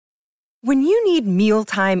When you need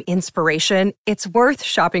mealtime inspiration, it's worth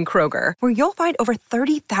shopping Kroger, where you'll find over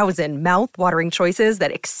 30,000 mouth-watering choices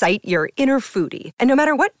that excite your inner foodie. And no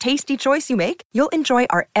matter what tasty choice you make, you'll enjoy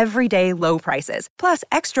our everyday low prices, plus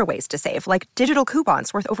extra ways to save, like digital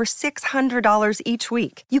coupons worth over $600 each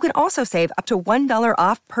week. You can also save up to $1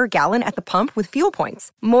 off per gallon at the pump with fuel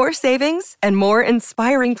points. More savings and more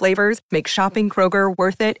inspiring flavors make shopping Kroger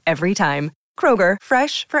worth it every time. Kroger,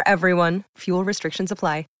 fresh for everyone. Fuel restrictions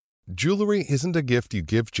apply. Jewelry isn't a gift you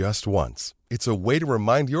give just once. It's a way to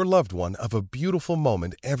remind your loved one of a beautiful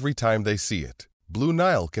moment every time they see it. Blue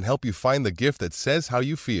Nile can help you find the gift that says how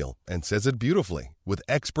you feel and says it beautifully, with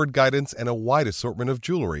expert guidance and a wide assortment of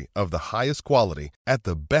jewelry of the highest quality at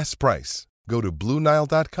the best price. Go to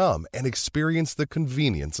BlueNile.com and experience the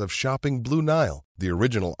convenience of shopping Blue Nile, the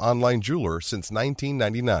original online jeweler since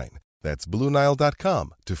 1999. That's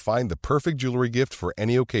BlueNile.com to find the perfect jewelry gift for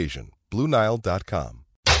any occasion. BlueNile.com.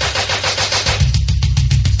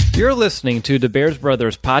 You're listening to the Bears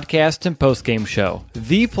Brothers podcast and postgame show,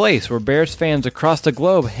 the place where Bears fans across the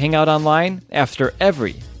globe hang out online after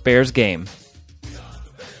every Bears game.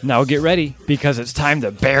 Now get ready, because it's time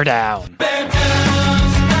to bear down. Bear down!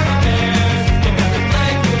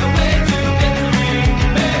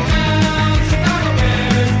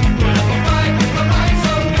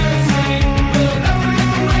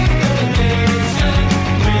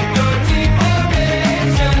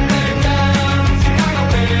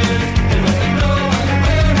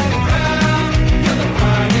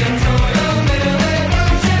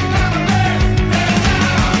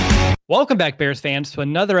 Welcome back, Bears fans, to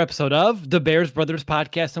another episode of the Bears Brothers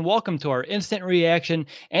podcast, and welcome to our instant reaction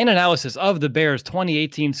and analysis of the Bears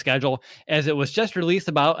 2018 schedule, as it was just released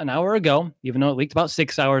about an hour ago, even though it leaked about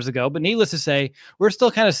 6 hours ago. But needless to say, we're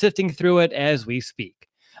still kind of sifting through it as we speak.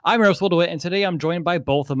 I'm Russ DeWitt, and today I'm joined by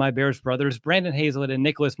both of my Bears brothers, Brandon Hazlett and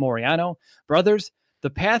Nicholas Moriano. Brothers, the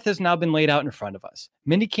path has now been laid out in front of us.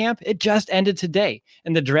 Minicamp, it just ended today,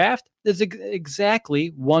 and the draft is exactly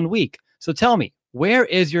 1 week. So tell me, where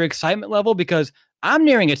is your excitement level? Because I'm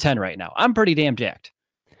nearing a 10 right now. I'm pretty damn jacked.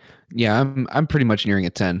 Yeah, I'm pretty much nearing a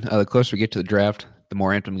 10. The closer we get to the draft, the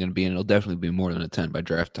more amped I'm going to be, and it'll definitely be more than a 10 by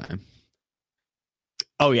draft time.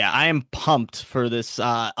 Oh, yeah, I am pumped for this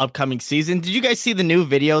upcoming season. Did you guys see the new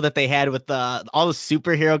video that they had with all the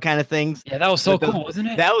superhero kind of things? Yeah, that was so cool, wasn't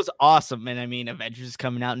it? That was awesome. And I mean, Avengers is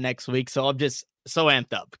coming out next week, so I'm just so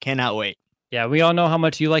amped up. Cannot wait. Yeah, we all know how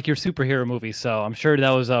much you like your superhero movies, so I'm sure that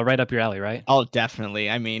was right up your alley, right? Oh, definitely.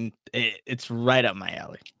 I mean, it's right up my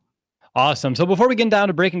alley. Awesome. So before we get down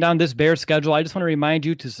to breaking down this Bears schedule, I just want to remind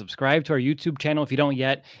you to subscribe to our YouTube channel if you don't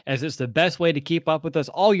yet, as it's the best way to keep up with us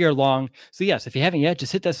all year long. So yes, if you haven't yet,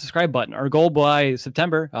 just hit that subscribe button. Our goal by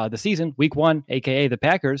September, the season, week 1, aka the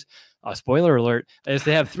Packers, spoiler alert, is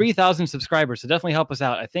to have 3,000 subscribers. So definitely help us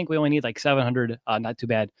out. I think we only need like 700. Not too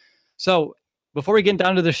bad. So before we get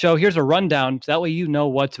down to the show, here's a rundown, so that way you know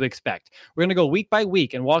what to expect. We're going to go week by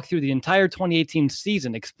week and walk through the entire 2018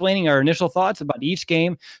 season, explaining our initial thoughts about each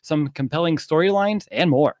game, some compelling storylines, and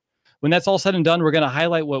more. When that's all said and done, we're going to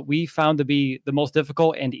highlight what we found to be the most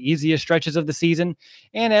difficult and easiest stretches of the season.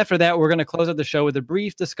 And after that, we're going to close out the show with a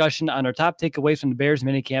brief discussion on our top takeaways from the Bears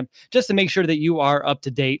minicamp, just to make sure that you are up to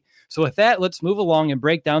date. So with that, let's move along and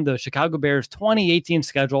break down the Chicago Bears 2018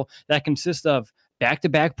 schedule that consists of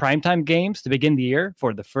back-to-back primetime games to begin the year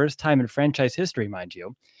for the first time in franchise history, mind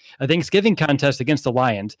you, a Thanksgiving contest against the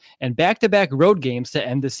Lions, and back-to-back road games to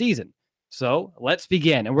end the season. So let's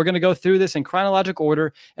begin. And we're going to go through this in chronological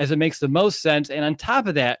order as it makes the most sense. And on top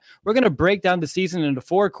of that, we're going to break down the season into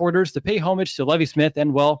 4 quarters to pay homage to Lovie Smith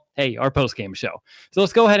and, well, hey, our postgame show. So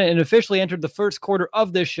let's go ahead and officially enter the first quarter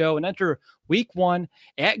of this show and enter week 1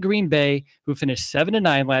 at Green Bay, who finished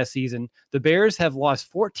 7-9 last season. The Bears have lost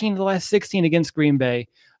 14 of the last 16 against Green Bay.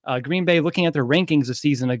 Green Bay, looking at their rankings a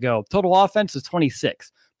season ago, total offense is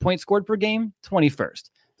 26. Points scored per game,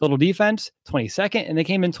 21st. Total defense, 22nd, and they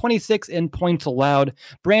came in 26 in points allowed.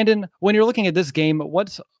 Brandon, when you're looking at this game,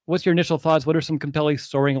 what's your initial thoughts? What are some compelling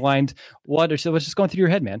storylines? What's just going through your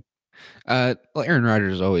head, man? Well, Aaron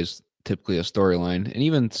Rodgers is always typically a storyline, and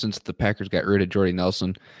even since the Packers got rid of Jordy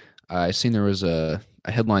Nelson, I seen there was a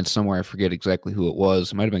headline somewhere. I forget exactly who it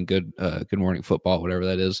was. It might have been Good Morning Football, whatever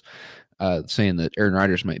that is, saying that Aaron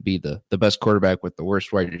Rodgers might be the best quarterback with the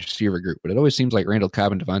worst wide receiver group. But it always seems like Randall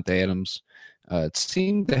Cobb and Devontae Adams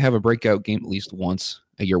seem to have a breakout game at least once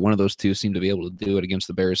a year. One of those two seem to be able to do it against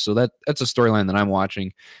the Bears. So that's a storyline that I'm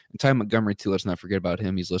watching. And Ty Montgomery, too, let's not forget about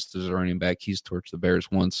him. He's listed as a running back. He's torched the Bears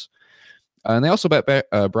once. And they also brought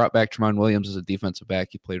back Tramon Williams as a defensive back.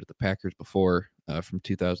 He played with the Packers before from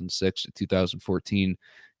 2006 to 2014.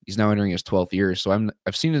 He's now entering his 12th year. So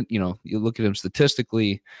I've seen it, you look at him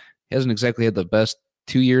statistically, hasn't exactly had the best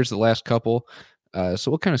 2 years, the last couple.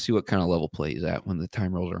 So we'll kind of see what kind of level play he's at when the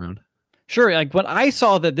time rolls around. Sure. Like when I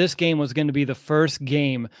saw that this game was going to be the first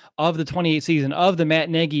game of the 28th season of the Matt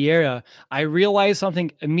Nagy era, I realized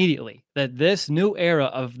something immediately, that this new era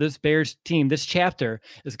of this Bears team, this chapter,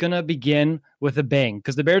 is going to begin with a bang,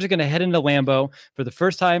 because the Bears are going to head into Lambeau for the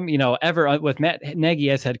first time, ever with Matt Nagy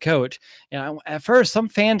as head coach. And at first, some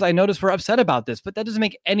fans I noticed were upset about this, but that doesn't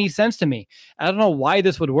make any sense to me. I don't know why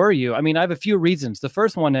this would worry you. I mean, I have a few reasons. The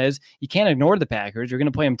first one is you can't ignore the Packers. You're going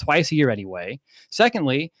to play them twice a year anyway.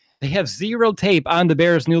 Secondly, they have zero tape on the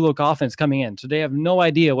Bears' new look offense coming in, so they have no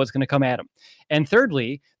idea what's going to come at them. And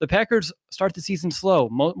thirdly, the Packers start the season slow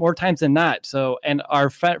more times than not. So, and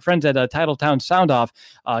our friends at Titletown Sound Off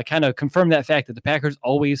kind of confirmed that fact, that the Packers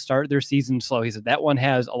always start their season slow. He said that one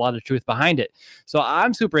has a lot of truth behind it. So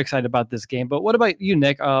I'm super excited about this game. But what about you,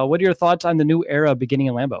 Nick? What are your thoughts on the new era beginning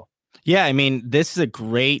in Lambeau? Yeah, I mean, this is a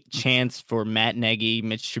great chance for Matt Nagy,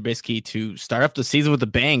 Mitch Trubisky to start off the season with a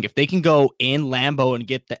bang. If they can go in Lambeau and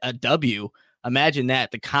get a W, imagine that,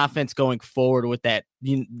 the confidence going forward with that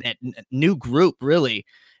new group, really,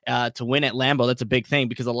 to win at Lambeau. That's a big thing,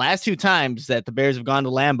 because the last two times that the Bears have gone to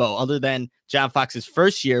Lambeau, other than John Fox's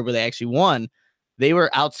first year where they actually won, they were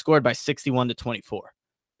outscored by 61-24.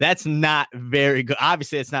 That's not very good.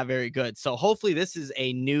 Obviously, it's not very good. So hopefully this is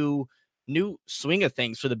a new swing of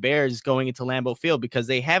things for the Bears going into Lambeau Field, because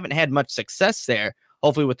they haven't had much success there.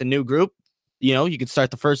 Hopefully with the new group, you could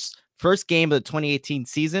start the first game of the 2018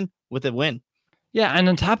 season with a win. Yeah, and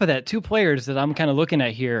on top of that, two players that I'm kind of looking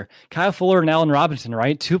at here, Kyle Fuller and Allen Robinson,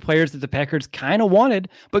 right? Two players that the Packers kind of wanted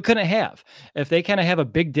but couldn't have. If they kind of have a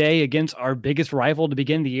big day against our biggest rival to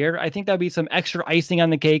begin the year, I think that'd be some extra icing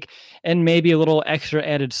on the cake and maybe a little extra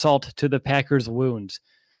added salt to the Packers' wounds.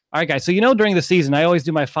 All right, guys. So, during the season, I always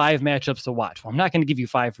do my 5 matchups to watch. Well, I'm not going to give you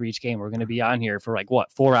 5 for each game. We're going to be on here for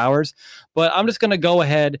 4 hours, but I'm just going to go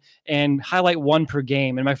ahead and highlight one per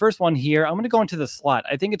game. And my first one here, I'm going to go into the slot.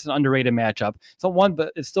 I think it's an underrated matchup. It's not one,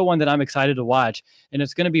 but it's still one that I'm excited to watch. And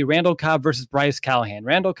it's going to be Randall Cobb versus Bryce Callahan.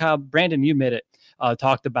 Randall Cobb, Brandon, you admit it,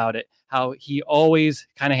 talked about it, how he always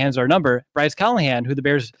kind of hands our number. Bryce Callahan, who the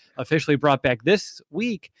Bears officially brought back this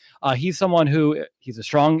week, he's someone who, he's a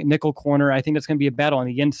strong nickel corner. I think it's going to be a battle on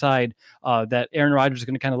the inside that Aaron Rodgers is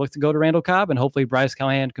going to kind of look to go to Randall Cobb, and hopefully Bryce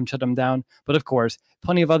Callahan can shut him down. But of course,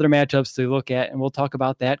 plenty of other matchups to look at, and we'll talk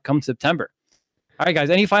about that come September. All right, guys,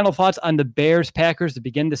 any final thoughts on the Bears-Packers to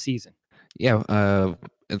begin the season? Yeah,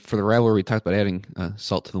 for the rivalry, we talked about adding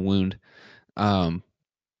salt to the wound.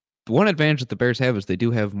 The one advantage that the Bears have is they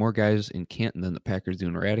do have more guys in Canton than the Packers do,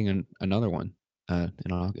 and we're adding another one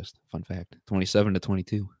in August. Fun fact,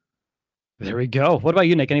 27-22. There we go. What about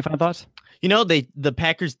you, Nick? Any final thoughts? The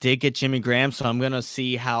Packers did get Jimmy Graham, so I'm going to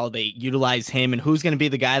see how they utilize him and who's going to be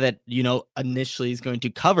the guy that, initially is going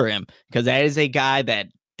to cover him, because that is a guy that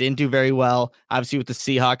didn't do very well, obviously, with the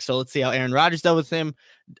Seahawks. So let's see how Aaron Rodgers dealt with him,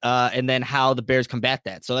 and then how the Bears combat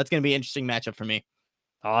that. So that's going to be an interesting matchup for me.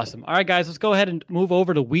 Awesome. All right, guys, let's go ahead and move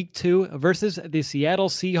over to week 2 versus the Seattle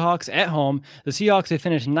Seahawks at home. The Seahawks, they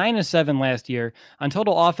finished 9-7 last year. On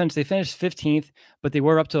total offense, they finished 15th, but they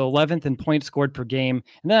were up to 11th in points scored per game.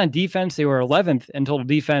 And then on defense, they were 11th in total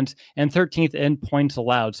defense and 13th in points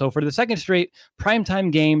allowed. So for the second straight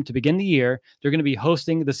primetime game to begin the year, they're going to be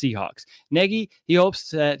hosting the Seahawks. Nagy, he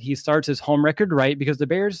hopes that he starts his home record right, because the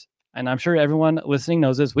Bears, and I'm sure everyone listening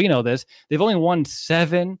knows this, we know this, they've only won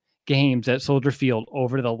 7 games at Soldier Field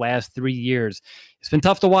over the last 3 years. It's been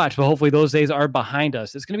tough to watch, but hopefully those days are behind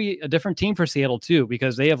us. It's going to be a different team for Seattle too,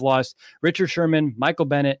 because they have lost Richard Sherman, Michael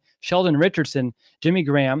Bennett, Sheldon Richardson, Jimmy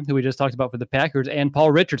Graham, who we just talked about for the Packers, and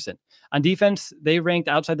Paul Richardson. On defense, they ranked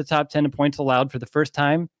outside the top 10 in points allowed for the first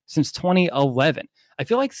time since 2011. I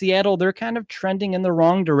feel like Seattle, they're kind of trending in the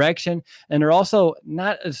wrong direction, and they're also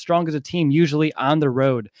not as strong as a team usually on the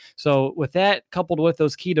road. So with that, coupled with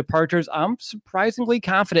those key departures, I'm surprisingly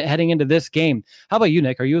confident heading into this game. How about you,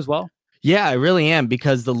 Nick? Are you as well? Yeah, I really am,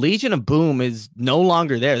 because the Legion of Boom is no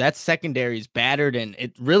longer there. That secondary is battered, and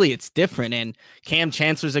it's different. And Cam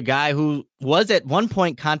Chancellor's a guy who was at one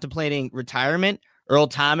point contemplating retirement. Earl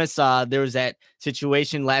Thomas, there was that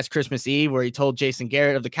situation last Christmas Eve where he told Jason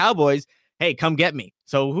Garrett of the Cowboys, hey, come get me.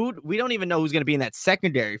 So we don't even know who's going to be in that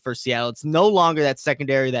secondary for Seattle. It's no longer that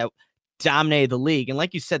secondary that dominated the league. And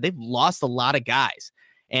like you said, they've lost a lot of guys.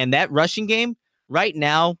 And that rushing game right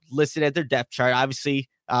now listed at their depth chart, obviously,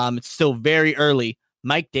 it's still very early.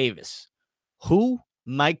 Mike Davis. Who?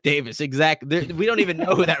 Mike Davis. Exactly. We don't even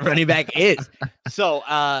know who that running back is. So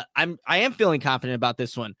I am feeling confident about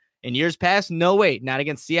this one. In years past, no way, not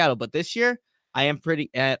against Seattle. But this year, I am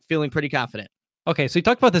feeling pretty confident. Okay, so you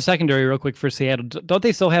talked about the secondary real quick for Seattle. Don't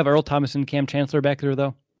they still have Earl Thomas and Cam Chancellor back there,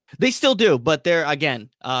 though? They still do, but they're again,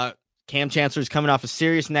 Cam Chancellor's coming off a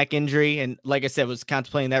serious neck injury, and like I said, was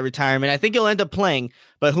contemplating that retirement. I think he'll end up playing,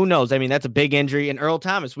 but who knows? I mean, that's a big injury. And Earl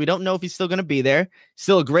Thomas, we don't know if he's still going to be there.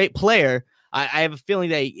 Still a great player. I have a feeling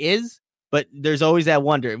that he is, but there's always that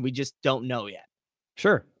wonder, and we just don't know yet.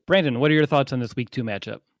 Sure. Brandon, what are your thoughts on this week 2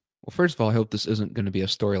 matchup? Well, first of all, I hope this isn't going to be a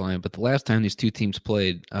storyline, but the last time these two teams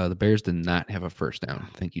played, the Bears did not have a first down.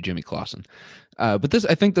 Thank you, Jimmy Clausen. But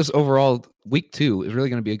I think this overall week 2 is really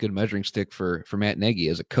going to be a good measuring stick for Matt Nagy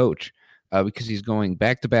as a coach, because he's going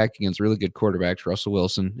back-to-back against really good quarterbacks, Russell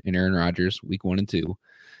Wilson and Aaron Rodgers, week 1 and 2.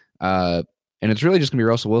 And it's really just going to be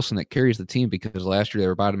Russell Wilson that carries the team, because last year they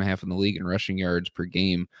were bottom half in the league in rushing yards per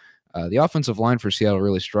game. The offensive line for Seattle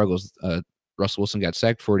really struggles. Russell Wilson got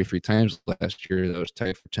sacked 43 times last year. That was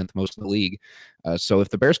tied for 10th most in the league. So if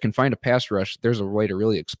the Bears can find a pass rush, there's a way to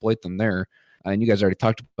really exploit them there. And you guys already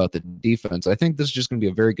talked about the defense. I think this is just going to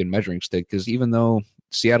be a very good measuring stick, because even though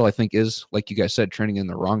Seattle, I think, is, like you guys said, trending in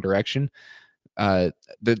the wrong direction, the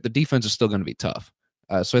defense is still going to be tough.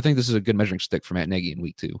 So I think this is a good measuring stick for Matt Nagy in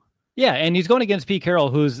week 2. Yeah, and he's going against Pete Carroll,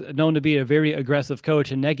 who's known to be a very aggressive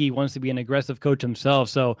coach, and Nagy wants to be an aggressive coach himself.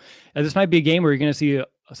 So this might be a game where you're going to see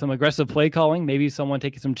some aggressive play calling, maybe someone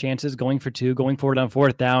taking some chances, going for 2, going forward on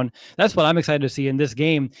 4th down. That's what I'm excited to see in this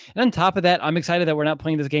game. And on top of that, I'm excited that we're not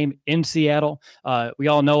playing this game in Seattle. We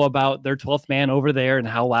all know about their 12th man over there and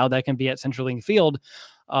how loud that can be at CenturyLink Field.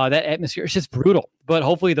 That atmosphere is just brutal. But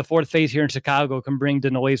hopefully the 4th phase here in Chicago can bring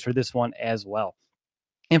the noise for this one as well.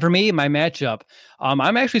 And for me, my matchup,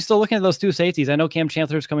 I'm actually still looking at those 2 safeties. I know Cam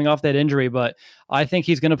Chancellor's coming off that injury, but I think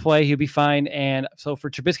he's going to play. He'll be fine. And so for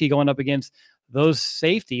Trubisky going up against those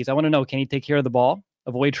safeties, I want to know, can he take care of the ball,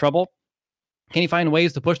 avoid trouble? Can he find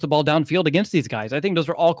ways to push the ball downfield against these guys? I think those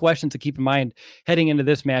are all questions to keep in mind heading into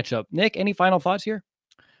this matchup. Nick, any final thoughts here?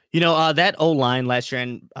 That O-line last year,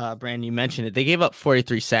 and Brandon, you mentioned it, they gave up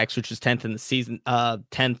 43 sacks, which was 10th in the season,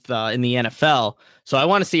 10th in the NFL. So I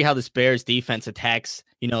want to see how this Bears defense attacks,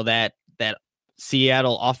 that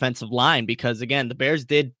Seattle offensive line, because again, the Bears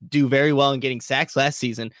did do very well in getting sacks last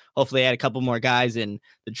season. Hopefully they had a couple more guys in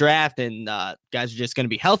the draft, and guys are just going to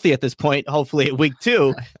be healthy at this point. Hopefully at week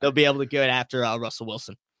 2, they'll be able to get after Russell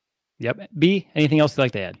Wilson. Yep. B, anything else you'd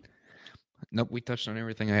like to add? Nope, we touched on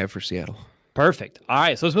everything I have for Seattle. Perfect. All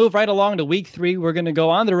right, so let's move right along to week 3. We're going to go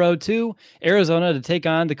on the road to Arizona to take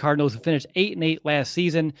on the Cardinals, who finished 8-8 last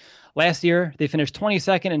season. Last year, they finished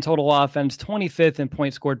 22nd in total offense, 25th in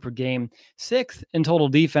points scored per game, 6th in total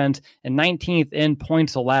defense, and 19th in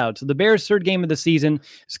points allowed. So the Bears' 3rd game of the season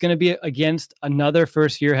is going to be against another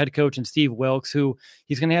first-year head coach in Steve Wilks, who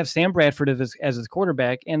he's going to have Sam Bradford as his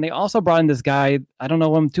quarterback. And they also brought in this guy, I don't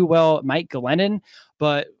know him too well, Mike Glennon,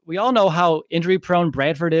 but we all know how injury-prone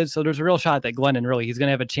Bradford is, so there's a real shot that Glennon, really, he's going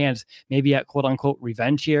to have a chance maybe at quote-unquote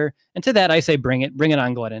revenge here. And to that, I say bring it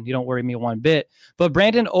on, Glennon. You don't worry me one bit. But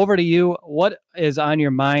Brandon, over to you. What is on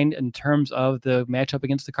your mind in terms of the matchup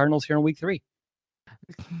against the Cardinals here in week 3?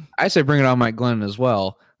 I say bring it on Mike Glennon as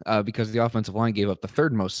well, because the offensive line gave up the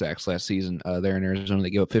 3rd most sacks last season there in Arizona. They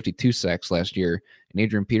gave up 52 sacks last year, and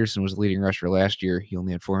Adrian Peterson was the leading rusher last year. He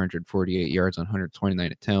only had 448 yards on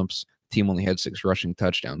 129 attempts. The team only had 6 rushing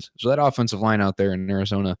touchdowns. So that offensive line out there in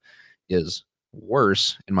Arizona is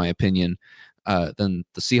worse, in my opinion, than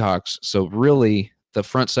the Seahawks. So really, the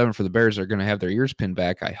front 7 for the Bears are going to have their ears pinned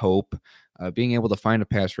back, I hope. Being able to find a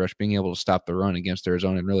pass rush, being able to stop the run against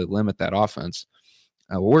Arizona and really limit that offense.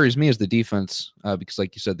 What worries me is the defense, because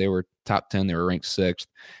like you said, they were top 10. They were ranked 6th.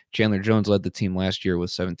 Chandler Jones led the team last year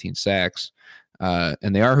with 17 sacks.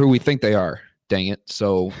 And they are who we think they are. Dang it.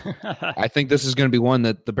 So I think this is going to be one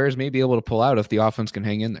that the Bears may be able to pull out if the offense can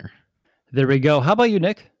hang in there. There we go. How about you,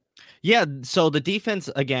 Nick? Yeah, so the defense,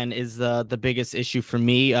 again, is the biggest issue for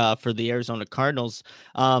me for the Arizona Cardinals.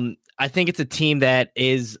 I think it's a team that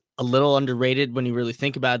is a little underrated when you really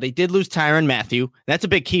think about it. They did lose Tyrann Mathieu. That's a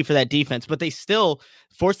big key for that defense, but they still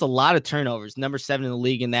forced a lot of turnovers, number 7 in the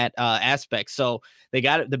league in that aspect. So they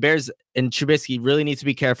got it. The Bears and Trubisky really need to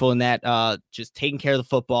be careful in that, just taking care of the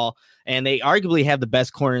football. And they arguably have the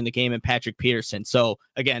best corner in the game in Patrick Peterson. So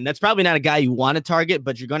again, that's probably not a guy you want to target,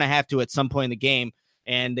 but you're going to have to at some point in the game.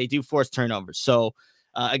 And they do force turnovers. So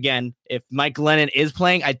again, if Mike Glennon is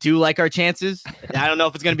playing, I do like our chances. I don't know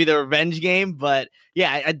if it's going to be the revenge game, but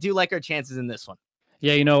yeah, I do like our chances in this one.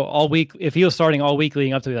 Yeah, all week, if he was starting all week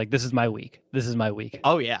leading up to it, like, this is my week. This is my week.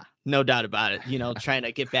 Oh, yeah. No doubt about it. Trying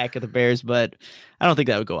to get back at the Bears, but I don't think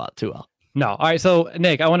that would go out too well. No. All right. So,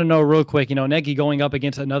 Nick, I want to know real quick, Nagy going up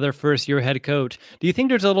against another first-year head coach. Do you think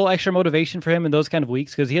there's a little extra motivation for him in those kind of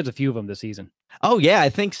weeks? Because he has a few of them this season. Oh, yeah, I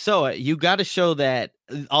think so. You got to show that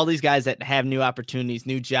all these guys that have new opportunities,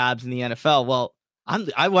 new jobs in the NFL, well,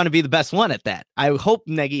 I want to be the best one at that. I hope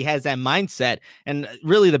Nagy has that mindset. And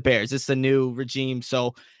really, the Bears, it's a new regime.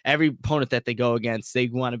 So every opponent that they go against, they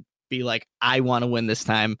want to be like, I want to win this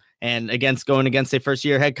time. And going against a first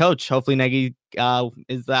year head coach, hopefully Nagy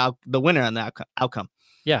is the winner on the outcome.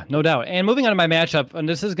 Yeah, no doubt. And moving on to my matchup, and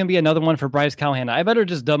this is going to be another one for Bryce Callahan. I better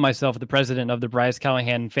just dub myself the president of the Bryce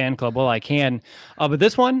Callahan fan club while I can. But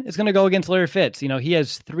this one is going to go against Larry Fitz. You know, he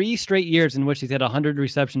has 3 straight years in which he's had 100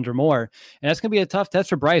 receptions or more. And that's going to be a tough test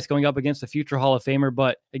for Bryce going up against a future Hall of Famer.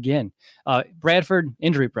 But again, Bradford,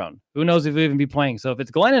 injury prone. Who knows if he'll even be playing. So if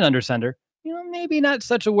it's Glennon under center, you know, maybe not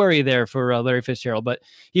such a worry there for Larry Fitzgerald, but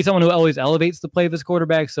he's someone who always elevates the play of his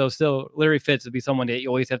quarterback. So still, Larry Fitz would be someone that you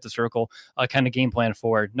always have to circle a kind of game plan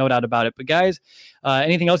for, no doubt about it. But guys,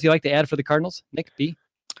 anything else you'd like to add for the Cardinals? Nick, B?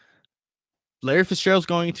 Larry Fitzgerald's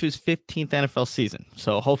going into his 15th NFL season.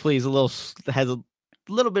 So hopefully has a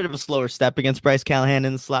little bit of a slower step against Bryce Callahan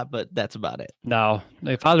in the slot, but that's about it. No,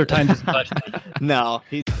 Father Time doesn't touch. No.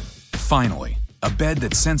 Finally, a bed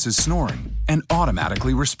that senses snoring and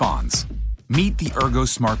automatically responds. Meet the Ergo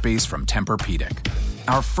Smart Base from Tempur-Pedic,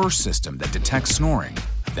 our first system that detects snoring,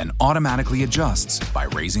 then automatically adjusts by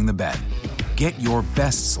raising the bed. Get your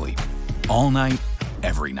best sleep all night,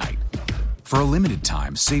 every night. For a limited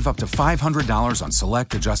time, save up to $500 on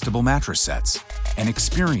select adjustable mattress sets and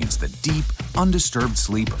experience the deep, undisturbed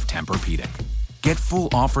sleep of Tempur-Pedic. Get full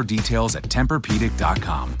offer details at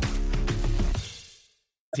TempurPedic.com.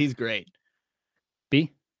 He's great.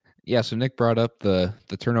 B? Yeah, so Nick brought up the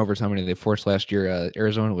turnovers, how many they forced last year.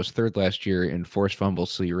 Arizona was 3rd last year in forced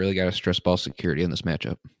fumbles, so you really got to stress ball security in this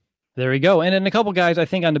matchup. There we go. And then a couple guys, I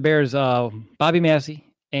think, on the Bears, Bobby Massey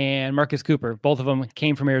and Marcus Cooper. Both of them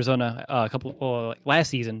came from Arizona last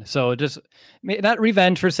season. So just not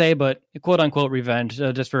revenge per se, but quote unquote revenge,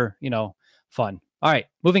 just for, fun. All right,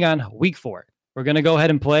 moving on. Week 4. We're going to go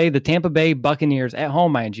ahead and play the Tampa Bay Buccaneers at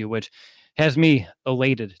home, mind you, which has me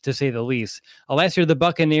elated, to say the least. Last year, the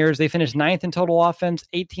Buccaneers, they finished 9th in total offense,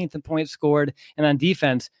 18th in points scored, and on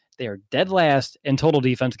defense, they are dead last in total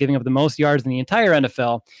defense, giving up the most yards in the entire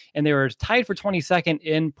NFL, and they were tied for 22nd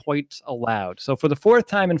in points allowed. So for the 4th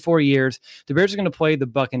time in 4 years, the Bears are going to play the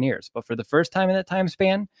Buccaneers, but for the first time in that time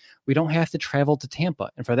span, we don't have to travel to Tampa.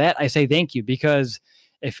 And for that, I say thank you, because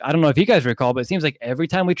I don't know if you guys recall, but it seems like every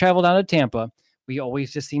time we travel down to Tampa, we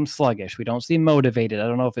always just seem sluggish. We don't seem motivated. I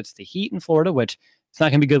don't know if it's the heat in Florida, which it's not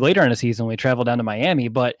going to be good later in the season when we travel down to Miami,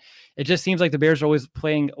 but it just seems like the Bears are always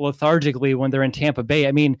playing lethargically when they're in Tampa Bay.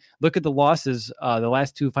 I mean, look at the losses, the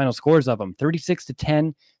last 2 final scores of them,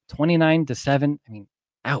 36-10, 29-7. I mean,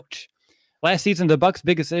 ouch. Last season, the Bucs'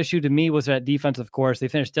 biggest issue to me was that defense, of course. They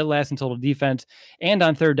finished dead last in total defense and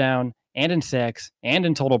on 3rd down and in sacks and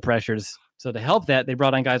in total pressures. So to help that, they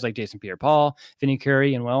brought on guys like Jason Pierre-Paul, Vinny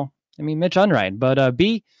Curry, and Mitch Unrein. But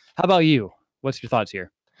B, how about you? What's your thoughts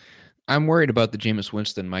here? I'm worried about the Jameis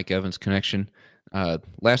Winston-Mike Evans connection.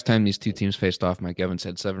 Last time these two teams faced off, Mike Evans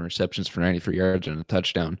had 7 receptions for 93 yards and a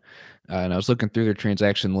touchdown. And I was looking through their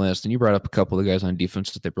transaction list, and you brought up a couple of guys on defense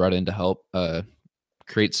that they brought in to help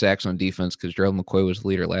create sacks on defense, because Gerald McCoy was the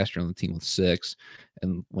leader last year on the team with 6.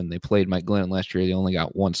 And when they played Mike Glennon last year, they only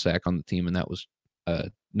got 1 sack on the team, and that was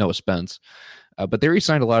Noah Spence. But they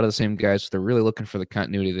re-signed a lot of the same guys, so they're really looking for the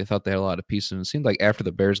continuity. They thought they had a lot of pieces. And it seemed like after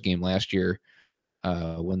the Bears game last year,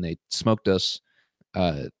 when they smoked us,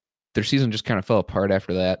 their season just kind of fell apart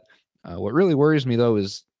after that. What really worries me, though,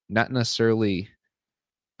 is not necessarily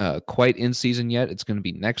quite in season yet. It's going to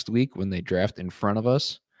be next week when they draft in front of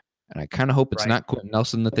us. And I kind of hope it's not Quentin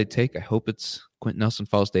Nelson that they take. I hope it's Quentin Nelson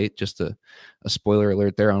Fall State. Just a spoiler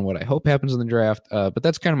alert there on what I hope happens in the draft. But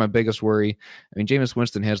that's kind of my biggest worry. I mean, Jameis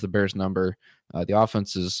Winston has the Bears number. The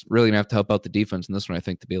offense is really going to have to help out the defense in this one, I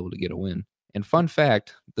think, to be able to get a win. And fun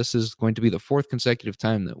fact, this is going to be the 4th consecutive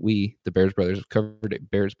time that we, the Bears brothers, have covered a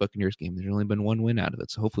Bears-Buccaneers game. There's only been 1 win out of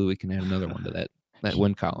it, so hopefully we can add another one to that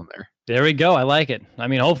win column there. There we go. I like it. I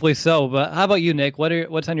mean, hopefully so. But how about you, Nick?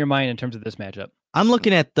 What's on your mind in terms of this matchup? I'm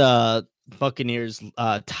looking at the Buccaneers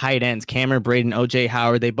tight ends, Cameron Brate and OJ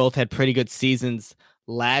Howard. They both had pretty good seasons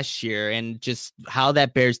last year, and just how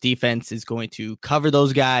that Bears defense is going to cover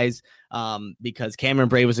those guys, because Cameron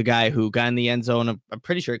Brate was a guy who got in the end zone, I'm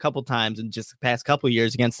pretty sure, a couple times in just the past couple of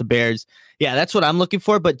years against the Bears. Yeah, that's what I'm looking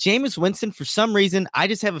for. But Jameis Winston, for some reason, I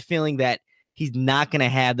just have a feeling that he's not going to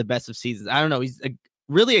have the best of seasons. I don't know. He's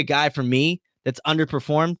really a guy for me that's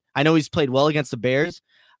underperformed. I know he's played well against the Bears.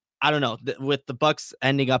 I don't know. With the Bucs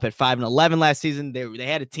ending up at 5-11 last season, they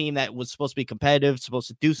had a team that was supposed to be competitive, supposed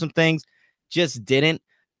to do some things, just didn't.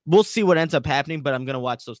 We'll see what ends up happening, but I'm going to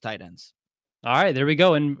watch those tight ends. All right, there we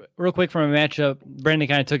go. And real quick from a matchup, Brandon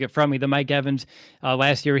kind of took it from me. The Mike Evans,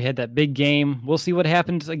 last year he had that big game. We'll see what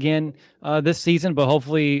happens again this season, but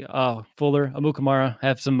hopefully Fuller, Amukamara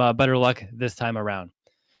have some better luck this time around.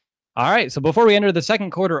 All right, so before we enter the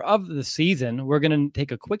second quarter of the season, we're going to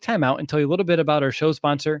take a quick time out and tell you a little bit about our show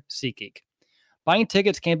sponsor, SeatGeek. Buying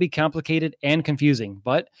tickets can be complicated and confusing,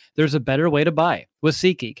 but there's a better way to buy with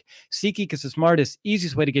SeatGeek. SeatGeek is the smartest,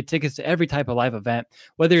 easiest way to get tickets to every type of live event.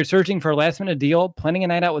 Whether you're searching for a last-minute deal, planning a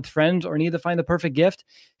night out with friends, or need to find the perfect gift,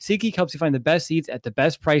 SeatGeek helps you find the best seats at the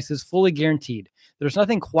best prices, fully guaranteed. There's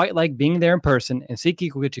nothing quite like being there in person, and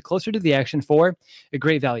SeatGeek will get you closer to the action for a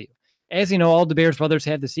great value. As you know, all the Bears brothers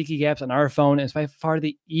have the SeatGeek apps on our phone, and it's by far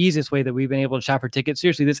the easiest way that we've been able to shop for tickets.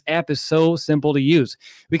 Seriously, this app is so simple to use.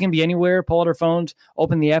 We can be anywhere, pull out our phones,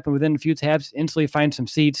 open the app, and within a few taps, instantly find some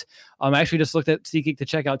seats. I actually just looked at SeatGeek to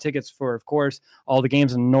check out tickets for, of course, all the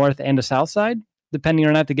games in the north and the south side, depending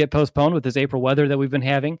on not to get postponed with this April weather that we've been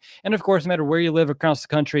having. And of course, no matter where you live across the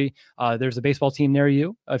country, there's a baseball team near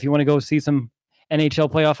you. If you want to go see some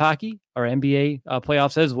NHL playoff hockey or NBA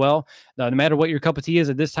playoffs as well. No matter what your cup of tea is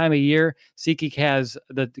at this time of year, SeatGeek has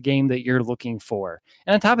the game that you're looking for.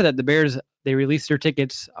 And on top of that, the Bears, they released their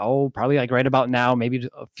tickets, probably like right about now, maybe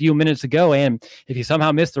a few minutes ago. And if you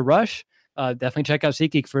somehow missed the rush, definitely check out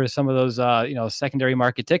SeatGeek for some of those, secondary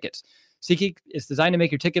market tickets. SeatGeek is designed to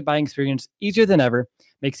make your ticket buying experience easier than ever.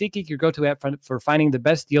 Make SeatGeek your go-to app for finding the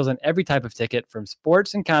best deals on every type of ticket, from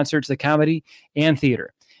sports and concerts to comedy and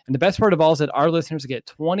theater. And the best part of all is that our listeners get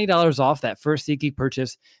 $20 off that first SeatGeek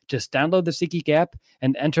purchase. Just download the SeatGeek app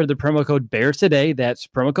and enter the promo code BEARS today. That's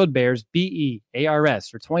promo code BEARS, BEARS,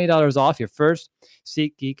 for $20 off your first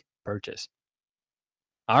SeatGeek purchase.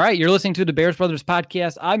 All right, you're listening to the Bears Brothers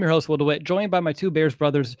podcast. I'm your host, Will DeWitt, joined by my two Bears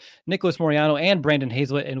brothers, Nicholas Moriano and Brandon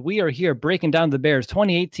Hazlett, and we are here breaking down the Bears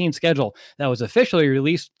 2018 schedule that was officially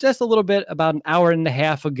released just a little bit about an hour and a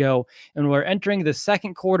half ago, and we're entering the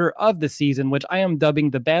second quarter of the season, which I am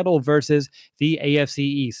dubbing the battle versus the AFC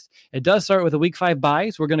East. It does start with a Week 5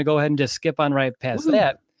 bye, so we're going to go ahead and just skip on right past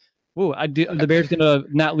that. Ooh, the Bears going to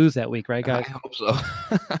not lose that week, right, guys? I hope so.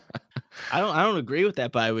 I don't agree with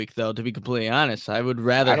that bye week, though, to be completely honest. I would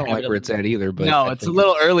rather. I don't like where it's at either. But no, it's a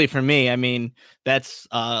little early for me. I mean, that's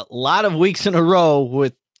a lot of weeks in a row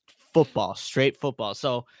with football, straight football.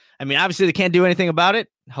 So, I mean, obviously they can't do anything about it.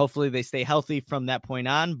 Hopefully they stay healthy from that point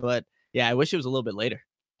on. But yeah, I wish it was a little bit later.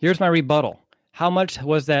 Here's my rebuttal. How much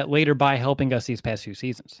was that later bye helping us these past few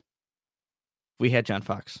seasons? We had John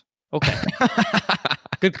Fox. Okay.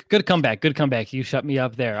 Good comeback. Good comeback. You shut me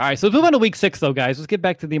up there. All right. So let's move on to week 6, though, guys. Let's get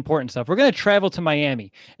back to the important stuff. We're going to travel to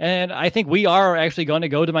Miami. And I think we are actually going to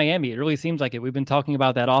go to Miami. It really seems like it. We've been talking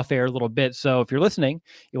about that off air a little bit. So if you're listening,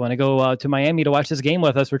 you want to go to Miami to watch this game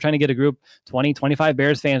with us. We're trying to get a group, 20, 25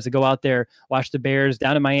 Bears fans to go out there, watch the Bears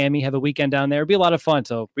down in Miami, have a weekend down there. It'll be a lot of fun.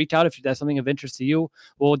 So reach out if that's something of interest to you.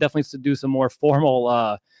 We'll definitely do some more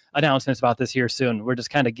formal announcements about this here soon. We're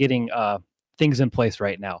just kind of getting things in place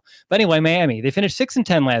right now. But anyway, Miami, they finished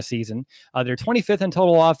 6-10 last season. They're 25th in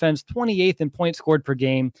total offense, 28th in points scored per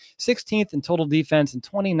game, 16th in total defense, and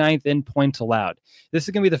 29th in points allowed. This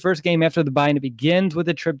is going to be the first game after the bye, and it begins with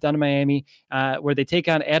a trip down to Miami where they take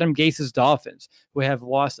on Adam Gase's Dolphins, who have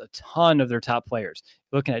lost a ton of their top players.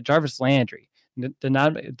 Looking at Jarvis Landry,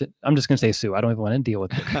 I'm just going to say Sue. I don't even want to deal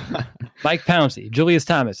with it. Mike Pouncey, Julius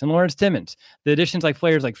Thomas, and Lawrence Timmons. The additions like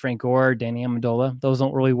players like Frank Gore, Danny Amendola, those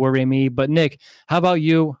don't really worry me. But Nick, how about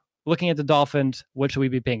you? Looking at the Dolphins, what should we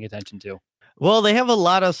be paying attention to? Well, they have a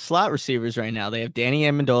lot of slot receivers right now. They have Danny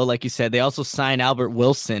Amendola, like you said. They also signed Albert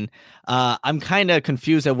Wilson. I'm kind of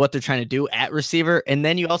confused at what they're trying to do at receiver. And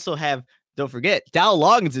then you also have, don't forget, Dow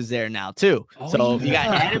Loggins is there now too. You got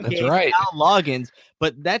Adam Gase, right. Dow Loggins,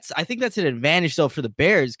 but I think that's an advantage though for the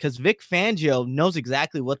Bears because Vic Fangio knows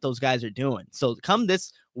exactly what those guys are doing. So come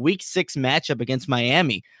this week 6 matchup against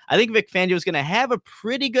Miami, I think Vic Fangio is going to have a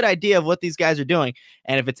pretty good idea of what these guys are doing.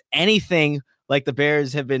 And if it's anything like the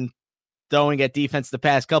Bears have been throwing at defense the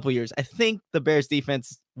past couple years, I think the Bears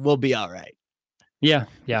defense will be all right. Yeah,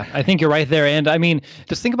 I think you're right there. And I mean,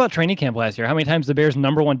 just think about training camp last year. How many times the Bears'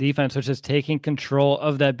 number 1 defense was just taking control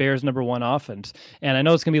of that Bears' number 1 offense? And I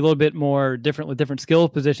know it's going to be a little bit more different with different skill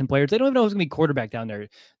position players. They don't even know who's going to be quarterback down there.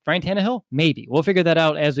 Ryan Tannehill? Maybe. We'll figure that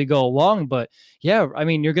out as we go along. But yeah, I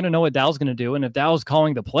mean, you're going to know what Dow's going to do. And if Dow's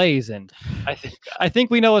calling the plays, and I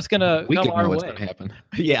think we know what's going to come our way. What's going to happen.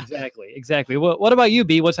 Yeah, exactly. What about you,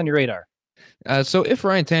 B? What's on your radar? So if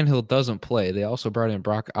Ryan Tannehill doesn't play, they also brought in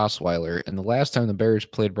Brock Osweiler. And the last time the Bears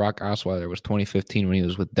played Brock Osweiler was 2015 when he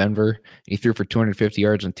was with Denver. He threw for 250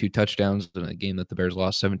 yards and 2 touchdowns in a game that the Bears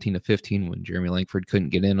lost 17-15 when Jeremy Langford couldn't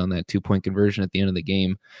get in on that 2-point conversion at the end of the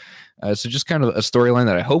game. So just kind of a storyline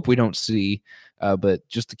that I hope we don't see, but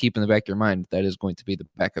just to keep in the back of your mind, that is going to be the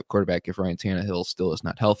backup quarterback if Ryan Tannehill still is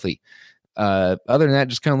not healthy. Other than that,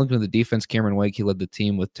 just kind of looking at the defense, Cameron Wake, he led the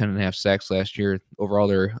team with 10.5 sacks last year. Overall,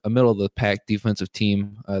 they're a middle of the pack defensive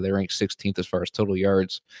team. They ranked 16th as far as total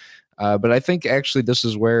yards. But I think actually this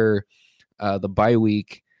is where the bye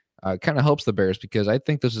week kind of helps the Bears, because I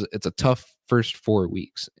think it's a tough first 4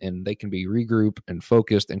 weeks, and they can be regroup and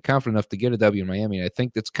focused and confident enough to get a W in Miami. I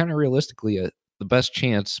think that's kind of realistically the best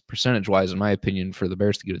chance percentage-wise, in my opinion, for the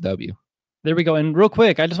Bears to get a W. There we go. And real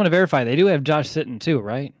quick, I just want to verify, they do have Josh Sitton too,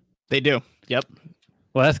 right? They do. Yep.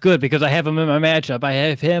 Well, that's good because I have him in my matchup. I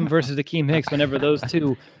have him versus Akeem Hicks whenever those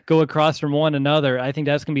two go across from one another. I think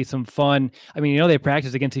that's going to be some fun. I mean, they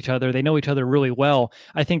practice against each other. They know each other really well.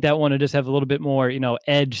 I think that one will just have a little bit more,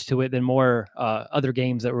 edge to it than more other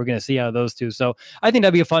games that we're going to see out of those two. So I think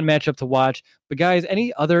that'd be a fun matchup to watch. But guys,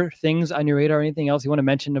 any other things on your radar, anything else you want to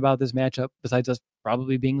mention about this matchup besides us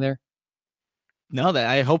probably being there? No, that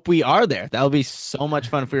I hope we are there. That would be so much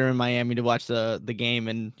fun if we were in Miami to watch the game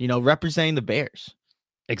and, representing the Bears.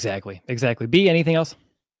 Exactly. B, anything else?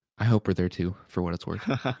 I hope we're there too, for what it's worth.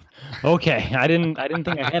 Okay. I didn't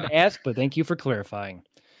think I had to ask, but thank you for clarifying.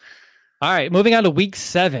 All right, moving on to week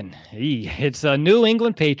 7. It's New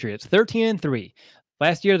England Patriots, 13-3.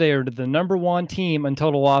 Last year, they were the number 1 team in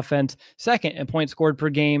total offense, second in points scored per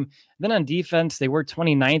game. Then on defense, they were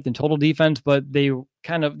 29th in total defense, but they were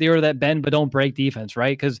that bend but don't break defense,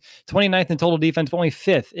 right? Because 29th in total defense, but only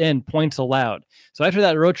 5th in points allowed. So after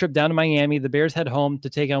that road trip down to Miami, the Bears head home to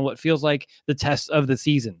take on what feels like the test of the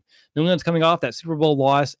season. New England's coming off that Super Bowl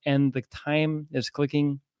loss, and the time is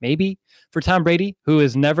clicking, maybe, for Tom Brady, who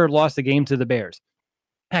has never lost a game to the Bears.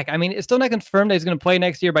 Heck, I mean, it's still not confirmed that he's going to play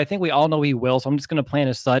next year, but I think we all know he will, so I'm just going to plan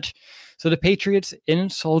as such. So the Patriots in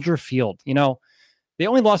Soldier Field, they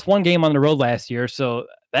only lost 1 game on the road last year, so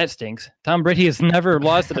that stinks. Tom Brady has never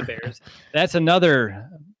lost to the Bears. That's another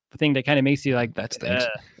thing that kind of makes you like, that stinks.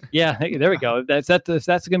 Yeah, there we go. That's going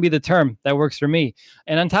to be the term that works for me.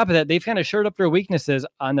 And on top of that, they've kind of shored up their weaknesses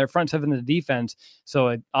on their front seven of the defense. So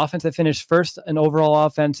an offense that finished first in overall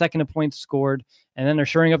offense, second in points scored, and then they're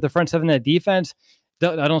shoring up the front seven of the defense.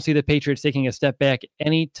 I don't see the Patriots taking a step back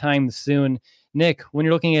anytime soon. Nick, when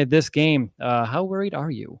you're looking at this game, how worried are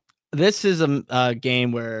you? This is a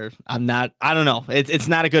game where I don't know. It's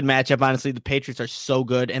not a good matchup, honestly. The Patriots are so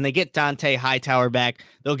good, and they get Dante Hightower back.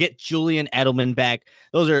 They'll get Julian Edelman back.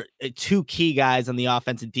 Those are 2 key guys on the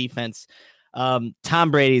offense and defense. Tom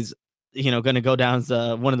Brady's, going to go down as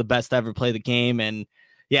one of the best to ever play the game. And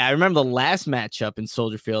yeah, I remember the last matchup in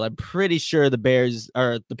Soldier Field. I'm pretty sure the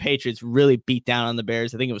Patriots really beat down on the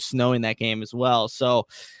Bears. I think it was snowing that game as well. So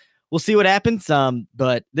we'll see what happens.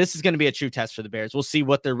 But this is going to be a true test for the Bears. We'll see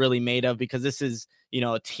what they're really made of, because this is,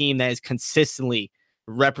 a team that is consistently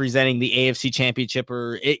representing the AFC Championship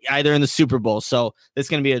or either in the Super Bowl. So this is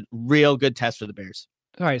going to be a real good test for the Bears.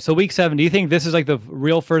 All right. So week 7, do you think this is like the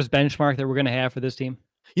real first benchmark that we're going to have for this team?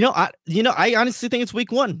 I honestly think it's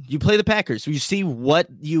week 1. You play the Packers. You see what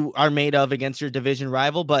you are made of against your division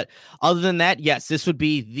rival. But other than that, yes, this would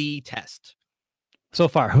be the test. So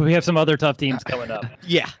far, we have some other tough teams coming up.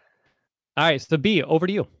 Yeah. All right. So B, over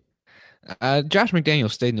to you. Josh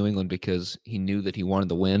McDaniels stayed in New England because he knew that he wanted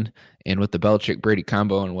to win. And with the Belichick-Brady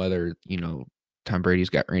combo, and whether, Tom Brady's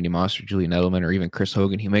got Randy Moss or Julian Edelman or even Chris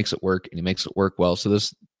Hogan, he makes it work, and he makes it work well. So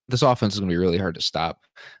this offense is going to be really hard to stop.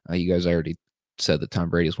 You guys already said that Tom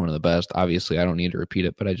Brady is one of the best. Obviously, I don't need to repeat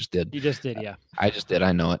it, but I just did. You just did, yeah. I just did.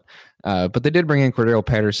 I know it. But they did bring in Cordero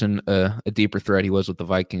Patterson, a deeper threat. He was with the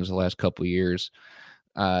Vikings the last couple of years.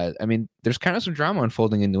 I mean, there's kind of some drama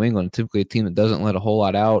unfolding in New England. Typically a team that doesn't let a whole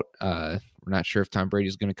lot out. We're not sure if Tom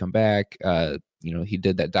Brady's going to come back. He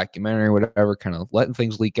did that documentary or whatever, kind of letting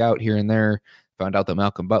things leak out here and there. Found out that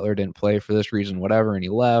Malcolm Butler didn't play for this reason, whatever, and he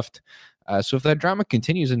left. So if that drama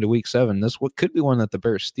continues into week 7, this could be one that the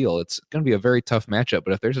Bears steal. It's going to be a very tough matchup,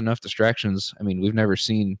 but if there's enough distractions, I mean, we've never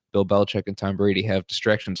seen Bill Belichick and Tom Brady have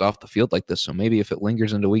distractions off the field like this. So maybe if it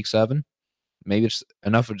lingers into week 7, maybe it's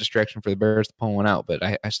enough of a distraction for the Bears to pull one out, but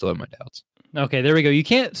I still have my doubts. Okay, there we go. You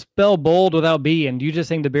can't spell bold without B, and you just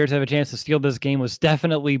saying the Bears have a chance to steal this game was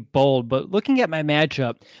definitely bold. But looking at my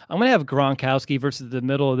matchup, I'm going to have Gronkowski versus the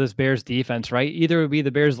middle of this Bears defense, right? Either it would be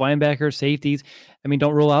the Bears linebackers, safeties. I mean,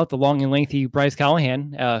 don't rule out the long and lengthy Bryce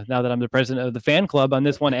Callahan, now that I'm the president of the fan club on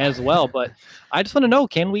this one as well. But I just want to know,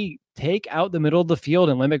 can we take out the middle of the field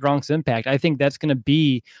and limit Gronk's impact. I think that's going to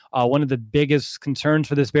be one of the biggest concerns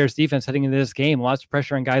for this Bears defense heading into this game. Lots of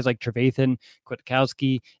pressure on guys like Trevathan,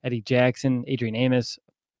 Kwiatkowski, Eddie Jackson, Adrian Amos,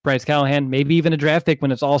 Bryce Callahan, maybe even a draft pick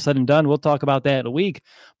when it's all said and done. We'll talk about that in a week.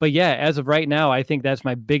 But yeah, as of right now, I think that's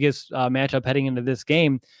my biggest matchup heading into this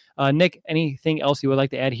game. Nick, anything else you would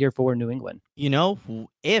like to add here for New England?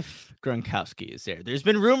 If Gronkowski is there, there's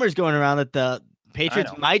been rumors going around that the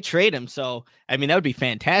Patriots might trade him. So, I mean, that would be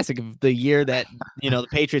fantastic if the year that, the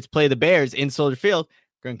Patriots play the Bears in Soldier Field,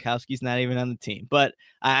 Gronkowski's not even on the team. But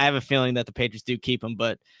I have a feeling that the Patriots do keep him.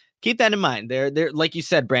 But keep that in mind. They're like you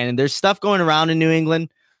said, Brandon, there's stuff going around in New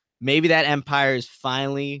England. Maybe that empire is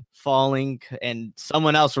finally falling and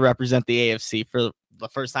someone else will represent the AFC for the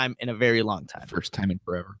first time in a very long time. First time in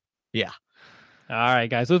forever. Yeah. All right,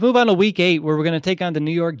 guys, let's move on to week 8, where we're going to take on the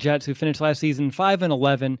New York Jets, who finished last season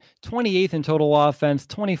 5-11, 28th in total offense,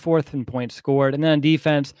 24th in points scored, and then on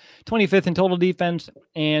defense, 25th in total defense,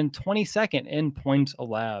 and 22nd in points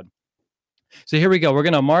allowed. So here we go. We're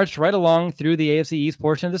going to march right along through the AFC East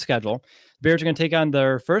portion of the schedule. The Bears are going to take on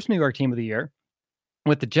their first New York team of the year,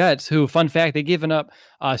 with the Jets, who, fun fact, they've given up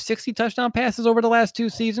 60 touchdown passes over the last 2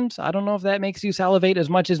 seasons. I don't know if that makes you salivate as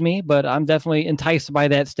much as me, but I'm definitely enticed by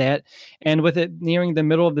that stat. And with it nearing the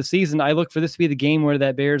middle of the season, I look for this to be the game where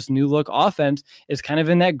that Bears new look offense is kind of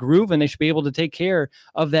in that groove, and they should be able to take care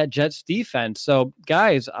of that Jets defense. So,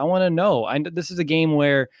 guys, I want to know. This is a game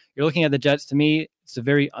where you're looking at the Jets. To me, it's a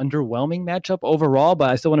very underwhelming matchup overall, but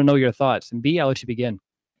I still want to know your thoughts. And B, I'll let you begin.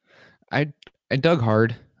 I dug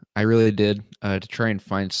hard. I really did, to try and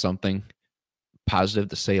find something positive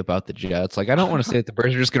to say about the Jets. Like, I don't want to say that the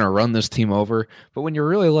Bears are just going to run this team over, but when you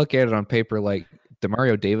really look at it on paper, like,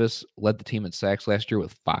 Demario Davis led the team in sacks last year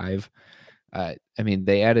with 5. I mean,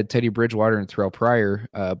 they added Teddy Bridgewater and Terrell Pryor,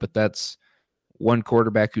 but that's one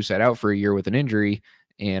quarterback who sat out for a year with an injury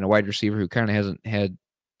and a wide receiver who kind of hasn't had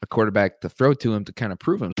a quarterback to throw to him to kind of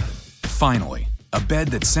prove him. Finally, a bed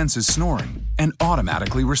that senses snoring and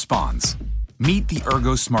automatically responds. Meet the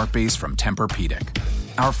Ergo Smart Base from Tempur-Pedic,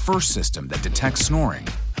 our first system that detects snoring,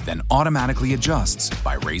 then automatically adjusts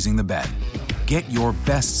by raising the bed. Get your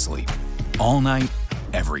best sleep all night,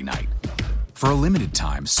 every night. For a limited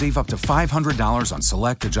time, save up to $500 on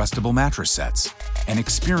select adjustable mattress sets and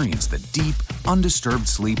experience the deep, undisturbed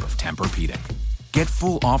sleep of Tempur-Pedic. Get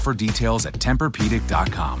full offer details at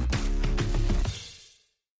TempurPedic.com.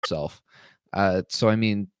 So, I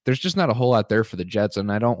mean, there's just not a whole lot there for the Jets,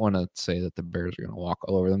 and I don't want to say that the Bears are going to walk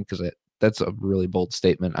all over them because that's a really bold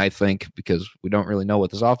statement, I think, because we don't really know what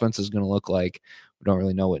this offense is going to look like. We don't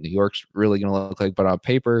really know what New York's really going to look like, but on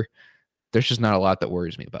paper, there's just not a lot that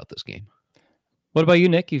worries me about this game. What about you,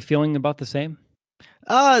 Nick? You feeling about the same?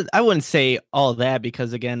 I wouldn't say all that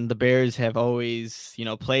because, again, the Bears have always,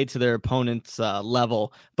 played to their opponent's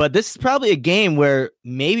level. But this is probably a game where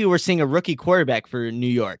maybe we're seeing a rookie quarterback for New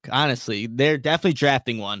York. Honestly, they're definitely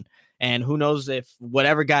drafting one. And who knows if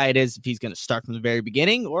whatever guy it is, if he's going to start from the very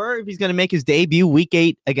beginning or if he's going to make his debut week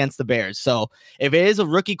 8 against the Bears. So if it is a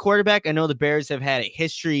rookie quarterback, I know the Bears have had a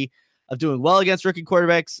history of doing well against rookie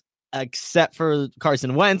quarterbacks, except for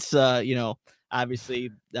Carson Wentz, obviously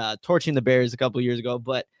torching the Bears a couple of years ago.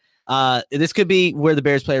 But this could be where the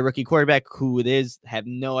Bears play a rookie quarterback. Who it is, have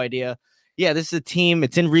no idea. Yeah, this is a team.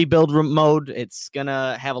 It's in rebuild mode. It's going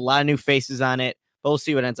to have a lot of new faces on it. But we'll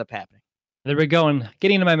see what ends up happening. There we go. And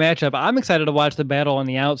getting into my matchup, I'm excited to watch the battle on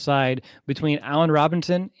the outside between Allen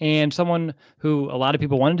Robinson and someone who a lot of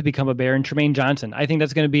people wanted to become a Bear, and Tremaine Johnson. I think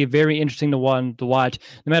that's going to be very interesting to watch,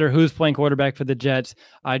 no matter who's playing quarterback for the Jets.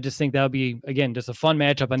 I just think that'll be, again, just a fun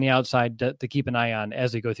matchup on the outside to keep an eye on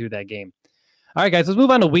as we go through that game. All right, guys, let's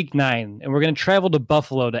move on to week 9, and we're going to travel to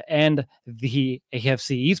Buffalo to end the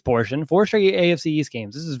AFC East portion. 4 straight AFC East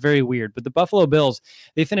games. This is very weird, but the Buffalo Bills,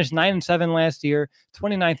 they finished 9-7 last year,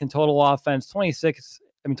 29th in total offense,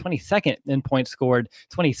 22nd in points scored,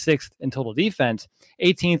 26th in total defense,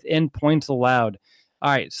 18th in points allowed. All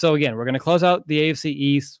right, so again, we're going to close out the AFC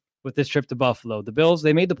East with this trip to Buffalo. The Bills,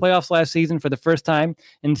 they made the playoffs last season for the first time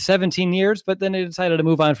in 17 years, but then they decided to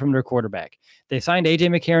move on from their quarterback. They signed A.J.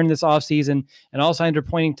 McCarron this offseason, and all signs are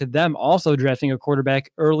pointing to them also drafting a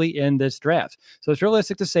quarterback early in this draft. So it's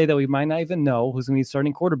realistic to say that we might not even know who's going to be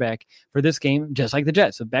starting quarterback for this game, just like the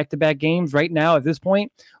Jets. So back-to-back games right now at this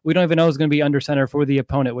point, we don't even know who's going to be under center for the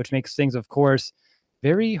opponent, which makes things, of course,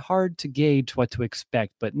 very hard to gauge what to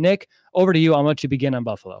expect. But Nick, over to you. I'll let you begin on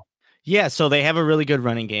Buffalo. Yeah, so they have a really good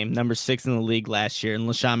running game, number 6 in the league last year, and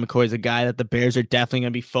LaShawn McCoy is a guy that the Bears are definitely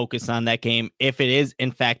going to be focused on that game. If it is,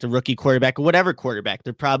 in fact, a rookie quarterback or whatever quarterback,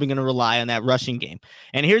 they're probably going to rely on that rushing game.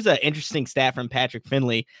 And here's an interesting stat from Patrick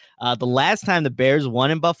Finley. The last time the Bears won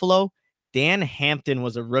in Buffalo, Dan Hampton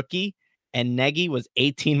was a rookie and Nagy was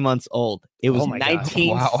 18 months old. It was Oh my gosh.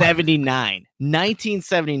 1979.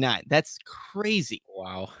 1979. That's crazy.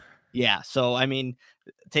 Wow. Yeah. So, I mean,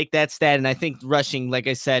 take that stat. And I think rushing, like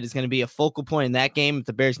I said, is going to be a focal point in that game. If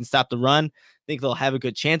the Bears can stop the run, I think they'll have a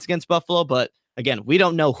good chance against Buffalo. But again, we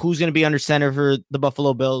don't know who's going to be under center for the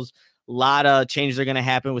Buffalo Bills. A lot of changes are going to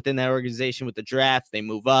happen within that organization with the draft. They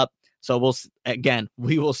move up. So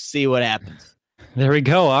we will see what happens. There we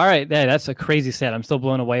go. All right. That's a crazy stat. I'm still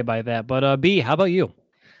blown away by that. But B, how about you?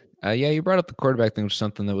 Yeah, you brought up the quarterback thing, which is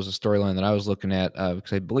something that was a storyline that I was looking at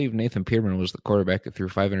because I believe Nathan Peterman was the quarterback that threw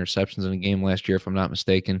 5 interceptions in a game last year, if I'm not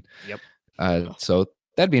mistaken. Yep. So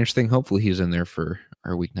that'd be interesting. Hopefully he's in there for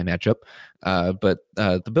our Week 9 matchup. But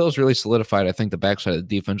the Bills really solidified, I think, the backside of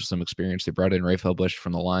the defense with some experience. They brought in Rafael Bush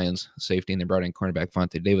from the Lions, safety, and they brought in cornerback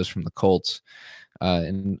Vontae Davis from the Colts.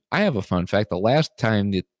 And I have a fun fact. The last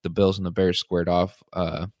time the Bills and the Bears squared off,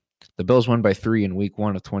 the Bills won by 3 in Week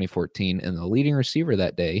 1 of 2014, and the leading receiver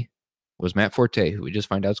that day was Matt Forte, who we just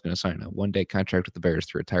find out is going to sign a one-day contract with the Bears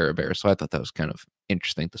to retire a Bear. So I thought that was kind of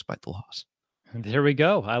interesting despite the loss. There we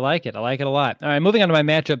go. I like it. I like it a lot. All right, moving on to my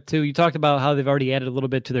matchup too. You talked about how they've already added a little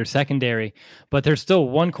bit to their secondary, but there's still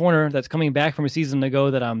one corner that's coming back from a season ago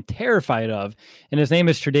that I'm terrified of, and his name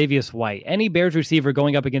is Tre'Davious White. Any Bears receiver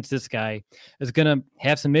going up against this guy is going to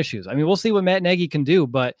have some issues. I mean, we'll see what Matt Nagy can do,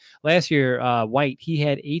 but last year, White, he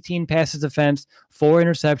had 18 passes defense, 4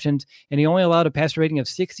 interceptions, and he only allowed a passer rating of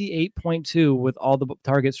 68.2 with all the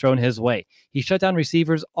targets thrown his way. He shut down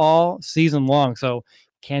receivers all season long, so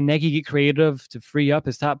can Nagy get creative to free up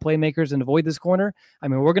his top playmakers and avoid this corner? I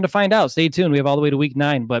mean, we're going to find out. Stay tuned. We have all the way to Week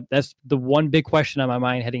 9, but that's the one big question on my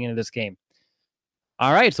mind heading into this game.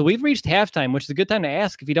 All right, so we've reached halftime, which is a good time to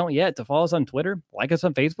ask, if you don't yet, to follow us on Twitter, like us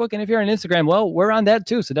on Facebook, and if you're on Instagram, well, we're on that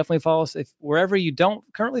too, so definitely follow us. If wherever you don't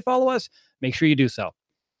currently follow us, make sure you do so.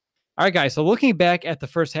 All right, guys, so looking back at the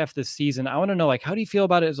first half of this season, I want to know, how do you feel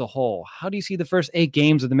about it as a whole? How do you see the first 8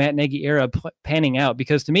 games of the Matt Nagy era panning out?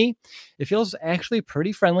 Because to me, it feels actually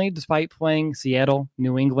pretty friendly despite playing Seattle,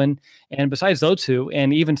 New England, and besides those two,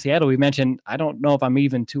 and even Seattle, we mentioned, I don't know if I'm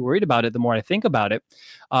even too worried about it the more I think about it.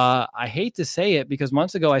 I hate to say it because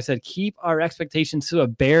months ago I said, keep our expectations to a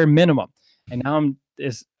bare minimum. And now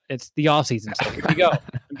it's the offseason, so here we go.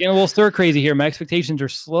 I'm getting a little stir crazy here. My expectations are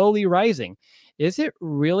slowly rising. Is it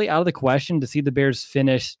really out of the question to see the Bears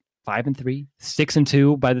finish 5-3,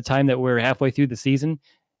 6-2 by the time that we're halfway through the season?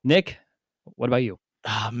 Nick, what about you?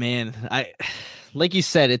 Oh man, like you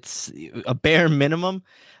said, it's a bare minimum.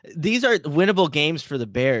 These are winnable games for the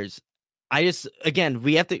Bears. Again,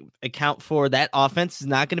 we have to account for that offense is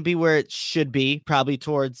not going to be where it should be, probably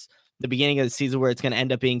towards the beginning of the season, where it's going to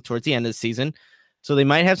end up being towards the end of the season. So they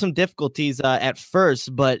might have some difficulties at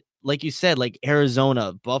first, but like you said, like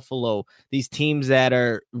Arizona, Buffalo, these teams that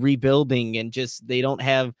are rebuilding and just they don't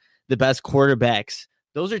have the best quarterbacks.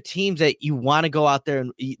 Those are teams that you want to go out there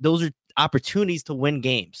and those are opportunities to win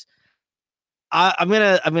games. I'm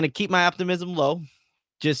gonna keep my optimism low,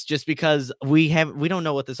 just because we don't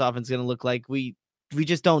know what this offense is gonna look like. We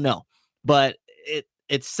just don't know, but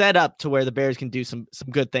it's set up to where the Bears can do some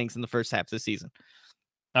good things in the first half of the season.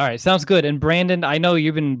 All right, sounds good. And Brandon, I know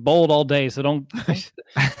you've been bold all day, so don't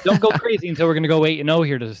go crazy until we're going to go 8-0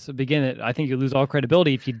 here to begin it. I think you lose all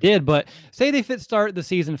credibility if you did. But say they start the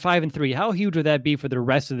season 5-3, how huge would that be for the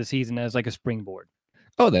rest of the season as like a springboard?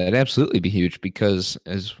 Oh, that'd absolutely be huge because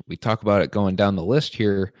as we talk about it going down the list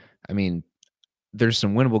here, I mean, there's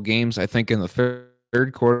some winnable games. I think in the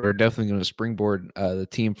third quarter are definitely going to springboard the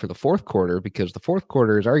team for the fourth quarter because the fourth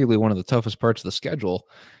quarter is arguably one of the toughest parts of the schedule,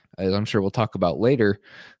 as I'm sure we'll talk about later.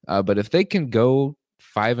 But if they can go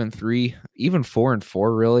 5-3, even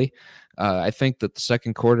 4-4, really, I think that the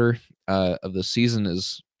second quarter of the season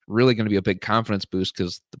is really going to be a big confidence boost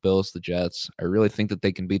because the Bills, the Jets, I really think that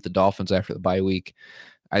they can beat the Dolphins after the bye week.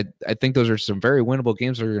 I think those are some very winnable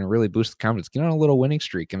games that are going to really boost the confidence, get on a little winning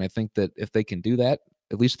streak. And I think that if they can do that,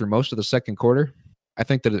 at least through most of the second quarter, I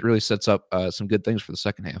think that it really sets up some good things for the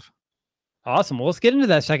second half. Awesome. Well, let's get into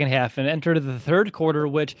that second half and enter the third quarter,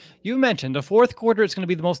 which you mentioned. The fourth quarter is going to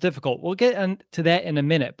be the most difficult. We'll get into that in a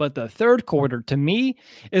minute. But the third quarter, to me,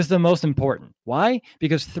 is the most important. Why?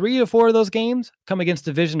 Because 3 to 4 of those games come against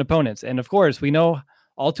division opponents. And, of course, we know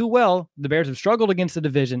all too well the Bears have struggled against the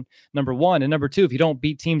division, number one. And number two, if you don't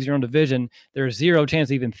beat teams in your own division, there's zero chance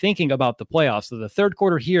of even thinking about the playoffs. So the third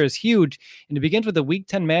quarter here is huge. And it begins with the Week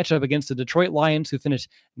 10 matchup against the Detroit Lions, who finished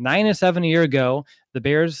 9-7 a year ago. The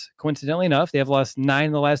Bears, coincidentally enough, they have lost 9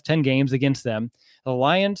 in the last 10 games against them. The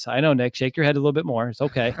Lions, I know, Nick, shake your head a little bit more. It's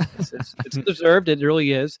okay. It's deserved. It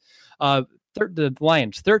really is. The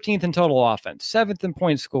Lions, 13th in total offense, 7th in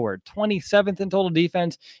points scored, 27th in total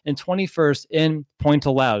defense, and 21st in points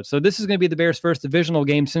allowed. So this is going to be the Bears' first divisional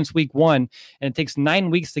game since week 1, and it takes 9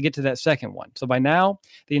 weeks to get to that second one. So by now,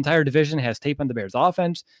 the entire division has tape on the Bears'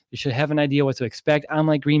 offense. You should have an idea what to expect,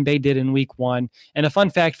 unlike Green Bay did in week 1. And a fun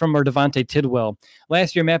fact from our Devontae Tidwell,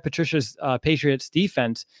 last year, Matt Patricia's Patriots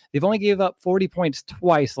defense, they've only gave up 40 points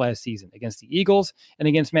twice last season, against the Eagles and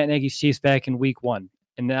against Matt Nagy's Chiefs back in week 1.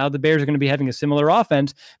 And now the Bears are going to be having a similar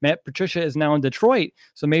offense. Matt Patricia is now in Detroit.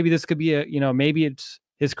 So maybe this could be maybe it's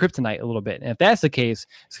his kryptonite a little bit. And if that's the case,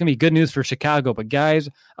 it's going to be good news for Chicago. But guys,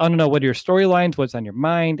 I don't know what are your storylines, what's on your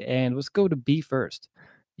mind, and let's go to B first.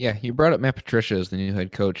 Yeah, you brought up Matt Patricia as the new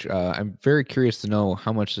head coach. I'm very curious to know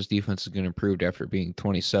how much this defense is going to improve after being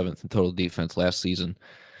 27th in total defense last season.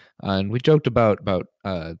 And we joked about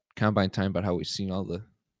combine time, about how we've seen all the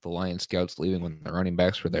Lions scouts leaving when the running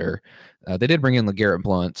backs were there. They did bring in LeGarrette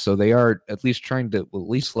Blount, so they are at least trying to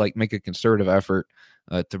make a concerted effort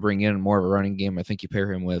to bring in more of a running game. I think you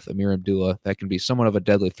pair him with Amir Abdullah. That can be somewhat of a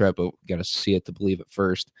deadly threat, but got to see it to believe it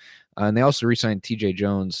first. And they also re-signed TJ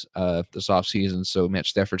Jones this offseason, so Matt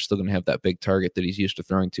Stafford's still going to have that big target that he's used to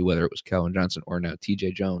throwing to, whether it was Calvin Johnson or now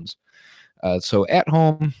TJ Jones. So at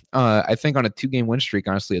home, I think on a 2-game win streak,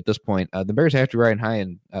 honestly, at this point, the Bears have to ride high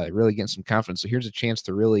and really get some confidence. So here's a chance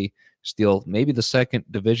to really steal maybe the second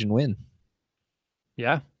division win.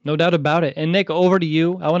 Yeah, no doubt about it. And Nick, over to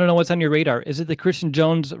you. I want to know what's on your radar. Is it the Christian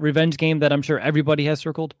Jones revenge game that I'm sure everybody has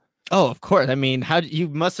circled? Oh, of course. I mean, you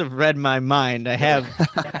must have read my mind. I have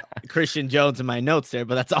Christian Jones in my notes there,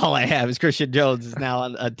 but that's all I have is Christian Jones is now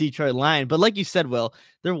on a Detroit Lion. But like you said, Will,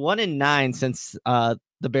 they're 1-9 since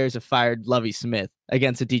the Bears have fired Lovie Smith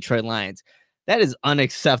against the Detroit Lions. That is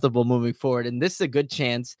unacceptable moving forward. And this is a good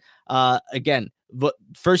chance. Again,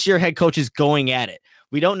 first-year head coach is going at it.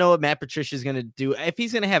 We don't know what Matt Patricia is going to do, if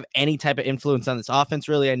he's going to have any type of influence on this offense,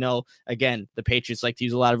 really. I know, again, the Patriots like to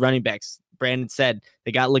use a lot of running backs. Brandon said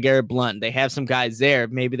they got LeGarrette Blount. They have some guys there.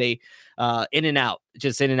 Maybe they in and out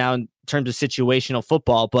in terms of situational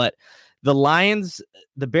football. But the Lions,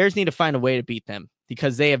 the Bears need to find a way to beat them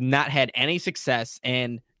because they have not had any success,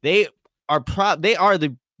 and they are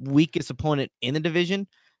the weakest opponent in the division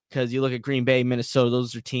because you look at Green Bay, Minnesota,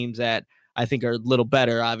 those are teams that I think are a little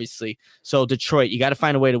better, obviously. So Detroit, you got to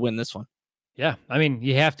find a way to win this one. Yeah, I mean,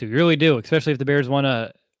 you have to. You really do, especially if the Bears want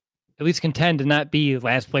to at least contend to not be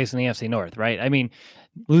last place in the NFC North, right? I mean,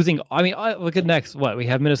 look at next. What we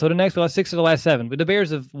have Minnesota next. We lost 6 of the last 7, but the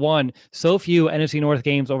Bears have won so few NFC North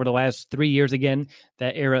games over the last 3 years. Again,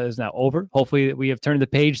 that era is now over. Hopefully, we have turned the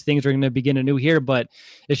page. Things are going to begin anew here, but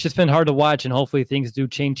it's just been hard to watch, and hopefully, things do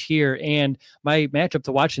change here. And my matchup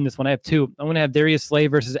to watch in this one, I have 2. I'm going to have Darius Slay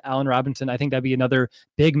versus Allen Robinson. I think that'd be another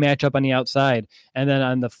big matchup on the outside. And then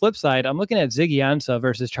on the flip side, I'm looking at Ziggy Ansah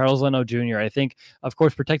versus Charles Leno Jr. I think, of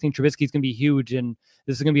course, protecting Trubisky is going to be huge, and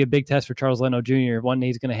this is going to be a big test for Charles Leno Jr. One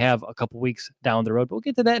he's going to have a couple weeks down the road. But we'll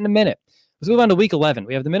get to that in a minute. Let's move on to week 11.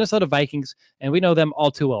 We have the Minnesota Vikings, and we know them all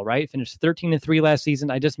too well, right? Finished 13-3 last season.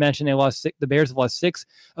 I just mentioned the Bears have lost 6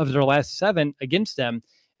 of their last 7 against them.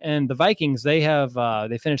 And the Vikings, they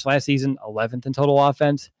finished last season 11th in total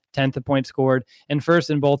offense, 10th in points scored, and first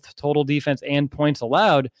in both total defense and points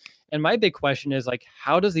allowed. And my big question is,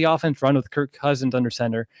 how does the offense run with Kirk Cousins under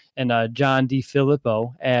center and John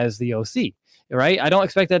DeFilippo as the OC? Right? I don't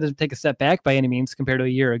expect that to take a step back by any means compared to a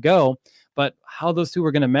year ago, but how those two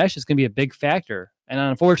are going to mesh is going to be a big factor. And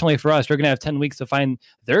unfortunately for us, we're going to have 10 weeks to find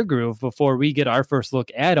their groove before we get our first look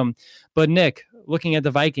at them. But Nick, looking at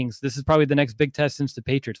the Vikings, this is probably the next big test since the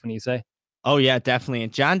Patriots, when you say. Oh, yeah, definitely.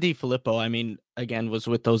 And John DeFilippo, I mean, again, was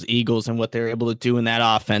with those Eagles and what they were able to do in that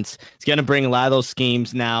offense. It's going to bring a lot of those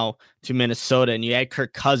schemes now to Minnesota. And you add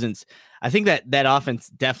Kirk Cousins. I think that offense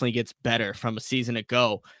definitely gets better from a season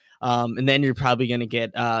ago. And then you're probably going to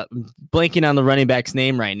get blanking on the running back's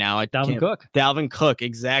name right now. Dalvin Cook,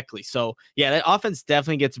 exactly. So, yeah, that offense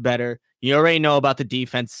definitely gets better. You already know about the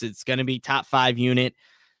defense. It's going to be top 5 unit.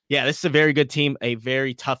 Yeah, this is a very good team, a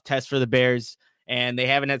very tough test for the Bears, and they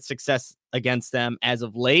haven't had success against them as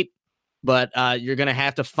of late. But you're going to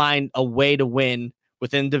have to find a way to win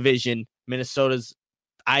within division. Minnesota's,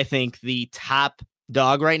 I think, the top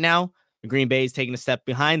dog right now. Green Bay is taking a step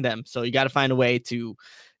behind them. So you got to find a way to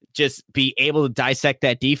just be able to dissect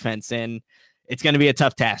that defense, and it's going to be a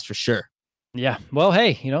tough task for sure. Yeah. Well,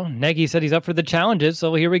 hey, Nagy said he's up for the challenges,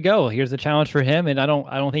 so here we go. Here's the challenge for him, and I don't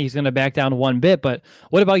think he's going to back down one bit. But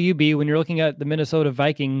what about you, B? When you're looking at the Minnesota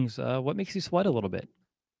Vikings, what makes you sweat a little bit?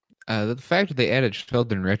 The fact that they added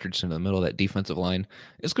Sheldon Richardson in the middle of that defensive line,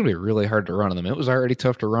 it's going to be really hard to run on them. It was already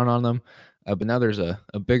tough to run on them, but now there's a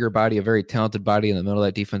bigger body, a very talented body in the middle of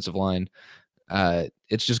that defensive line.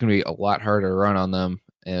 it's just going to be a lot harder to run on them.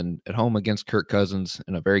 And at home against Kirk Cousins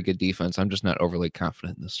and a very good defense, I'm just not overly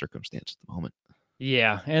confident in this circumstance at the moment.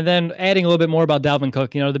 Yeah, and then adding a little bit more about Dalvin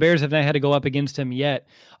Cook, the Bears have not had to go up against him yet.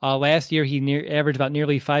 Last year, he averaged about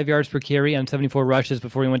nearly 5 yards per carry on 74 rushes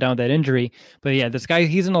before he went down with that injury. But yeah, this guy,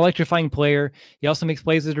 he's an electrifying player. He also makes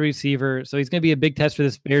plays as a receiver, so he's going to be a big test for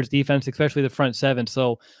this Bears defense, especially the front seven.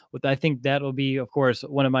 So I think that will be, of course,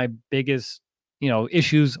 one of my biggest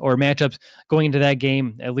issues or matchups going into that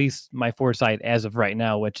game, at least my foresight as of right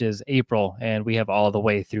now, which is April, and we have all the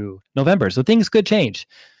way through November. So things could change.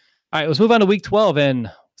 All right, let's move on to week 12, and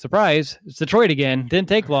surprise, it's Detroit again. Didn't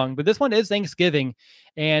take long, but this one is Thanksgiving.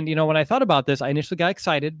 And, when I thought about this, I initially got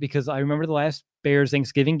excited because I remember the last Bears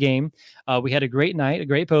Thanksgiving game. We had a great night, a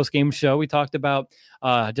great post-game show. We talked about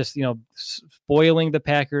just, spoiling the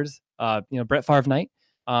Packers, Brett Favre night.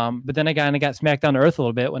 But then I kind of got smacked down to earth a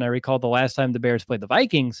little bit when I recalled the last time the Bears played the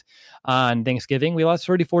Vikings on Thanksgiving. We lost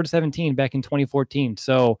 34-17 back in 2014.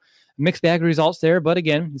 So mixed bag results there. But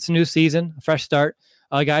again, it's a new season, a fresh start.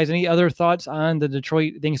 Guys, any other thoughts on the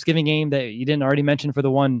Detroit Thanksgiving game that you didn't already mention for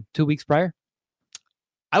the one 2 weeks prior?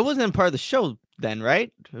 I wasn't part of the show then,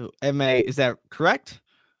 right? Is that correct?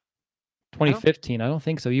 2015. I don't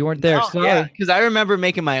think so. You weren't there. No, Sorry. yeah, because I remember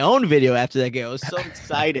making my own video after that game. I was so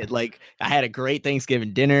excited. Like, I had a great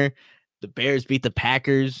Thanksgiving dinner. The Bears beat the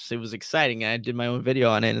Packers. It was exciting. I did my own video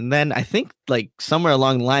on it. And then I think like somewhere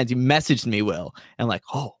along the lines, you messaged me, Will. And I'm like,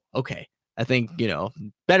 oh, okay. I think,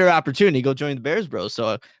 better opportunity, go join the Bears Bros. So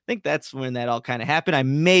I think that's when that all kind of happened. I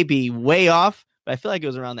may be way off, but I feel like it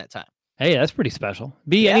was around that time. Hey, that's pretty special.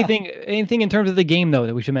 Anything in terms of the game, though,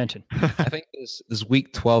 that we should mention? I think this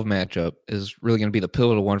week 12 matchup is really going to be the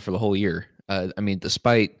pivotal one for the whole year.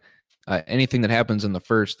 Despite anything that happens in the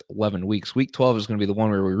first 11 weeks, week 12 is going to be the one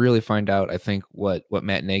where we really find out, I think, what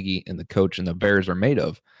Matt Nagy and the coach and the Bears are made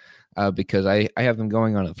of. Because I have them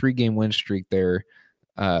going on a 3-game win streak there.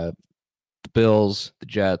 The Bills, the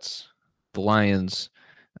Jets, the Lions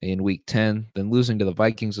in week 10, then losing to the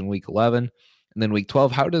Vikings in week 11, and then week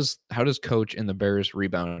 12. How does coach and the Bears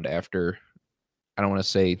rebound after, I don't want to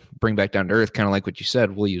say bring back down to earth, kind of like what you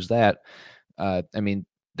said, we'll use that.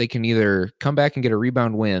 They can either come back and get a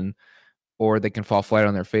rebound win, or they can fall flat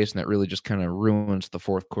on their face, and that really just kind of ruins the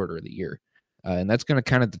fourth quarter of the year. And that's going to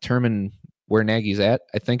kind of determine where Nagy's at.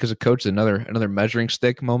 I think as a coach, another measuring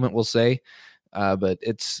stick moment, we'll say. But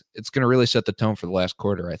it's going to really set the tone for the last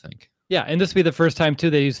quarter, I think. Yeah, and this will be the first time, too,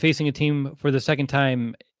 that he's facing a team for the second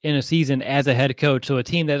time in a season as a head coach. So a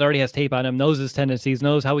team that already has tape on him, knows his tendencies,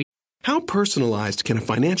 knows how he... How personalized can a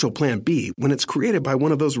financial plan be when it's created by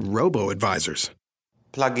one of those robo-advisors?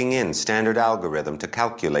 Plugging in standard algorithm to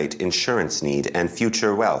calculate insurance need and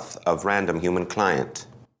future wealth of random human client.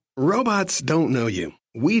 Robots don't know you.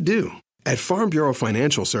 We do. At Farm Bureau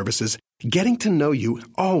Financial Services, getting to know you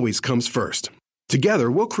always comes first.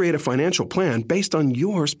 Together, we'll create a financial plan based on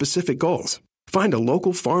your specific goals. Find a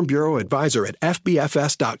local Farm Bureau advisor at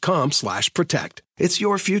fbfs.com/protect. It's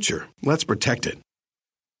your future. Let's protect it.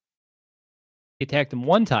 Attacked him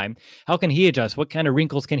one time. How can he adjust? What kind of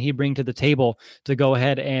wrinkles can he bring to the table to go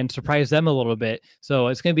ahead and surprise them a little bit? So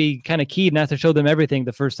it's going to be kind of key not to show them everything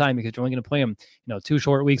the first time, because you're only going to play them, 2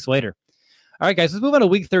 short weeks later. All right, guys, let's move on to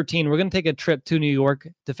week 13. We're going to take a trip to New York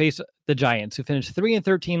to face the Giants, who finished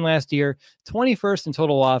 3-13 last year, 21st in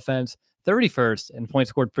total offense, 31st in points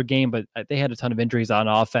scored per game, but they had a ton of injuries on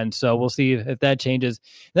offense, so we'll see if that changes.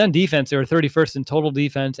 Then defense, they were 31st in total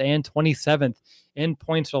defense and 27th in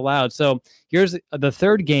points allowed. So here's the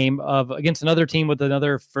third game against another team with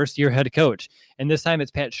another first-year head coach, and this time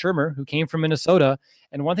it's Pat Shurmur, who came from Minnesota.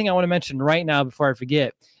 And one thing I want to mention right now before I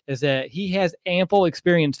forget is that he has ample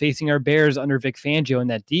experience facing our Bears under Vic Fangio in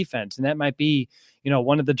that defense, and that might be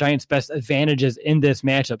one of the Giants' best advantages in this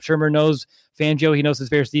matchup. Shurmur knows Fangio. He knows his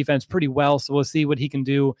Bears defense pretty well, so we'll see what he can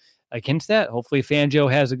do against that. Hopefully Fangio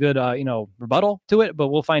has a good, rebuttal to it, but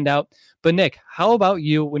we'll find out. But Nick, how about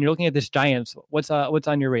you when you're looking at this Giants? What's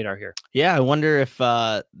on your radar here? Yeah, I wonder if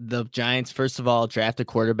the Giants, first of all, draft a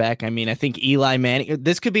quarterback. I mean, I think Eli Manning,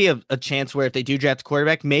 this could be a chance where if they do draft a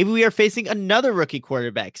quarterback, maybe we are facing another rookie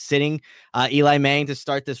quarterback, sitting Eli Manning to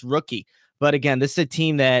start this rookie. But again, this is a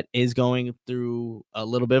team that is going through a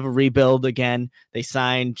little bit of a rebuild again. They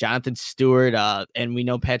signed Jonathan Stewart, and we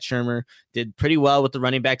know Pat Shurmur did pretty well with the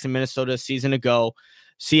running backs in Minnesota a season ago.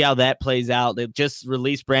 See how that plays out. They've just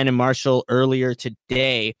released Brandon Marshall earlier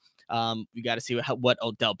today. We got to see what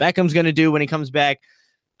Odell Beckham's going to do when he comes back.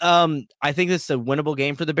 I think this is a winnable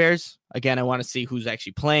game for the Bears. Again, I want to see who's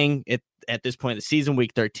actually playing at this point of the season,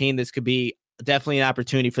 week 13. This could be definitely an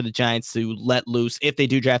opportunity for the Giants to let loose if they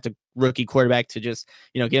do draft a rookie quarterback to just,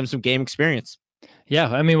 give him some game experience. Yeah,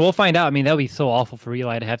 I mean, we'll find out. I mean, that would be so awful for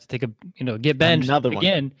Eli to have to take get benched Another one.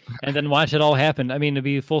 again and then watch it all happen. I mean, to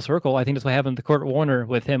be full circle, I think that's what happened to Kurt Warner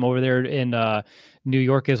with him over there in New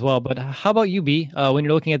York as well. But how about you, B? When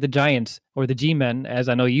you're looking at the Giants or the G-men, as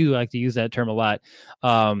I know you like to use that term a lot,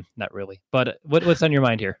 not really, but what's on your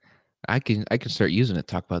mind here? I can start using it.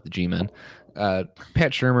 Talk about the G-men.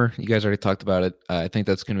 Pat Shurmur, you guys already talked about it. I think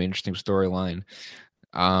that's going to be an interesting storyline.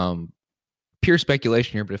 Pure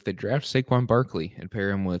speculation here, but if they draft Saquon Barkley and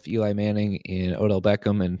pair him with Eli Manning and Odell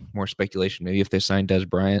Beckham, and more speculation, maybe if they sign Des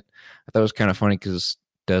Bryant, I thought it was kind of funny because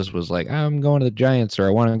Des was like, I'm going to the Giants, or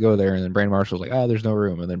I want to go there, and then Brandon Marshall was like, oh, there's no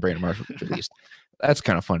room, and then Brandon Marshall was released. That's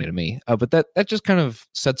kind of funny to me. But that just kind of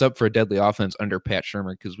sets up for a deadly offense under Pat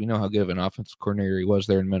Shurmur, because we know how good of an offensive coordinator he was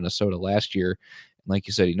there in Minnesota last year. And like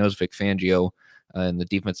you said, he knows Vic Fangio and the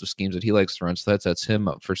defensive schemes that he likes to run, so that sets him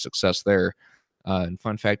up for success there. And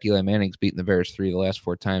fun fact, Eli Manning's beaten the Bears 3 of the last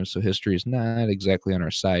 4 times, so history is not exactly on our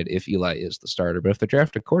side if Eli is the starter. But if they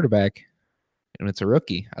draft a quarterback and it's a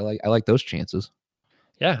rookie, I like those chances.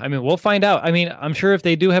 Yeah, I mean, we'll find out. I mean, I'm sure if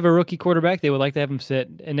they do have a rookie quarterback, they would like to have him sit,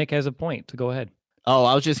 and Nick has a point, to go ahead. Oh,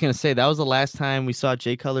 I was just going to say that was the last time we saw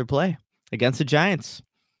Jay Cutler play against the Giants,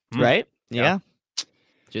 right? Yeah.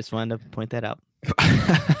 Just wanted to point that out.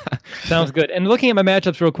 Sounds good. And looking at my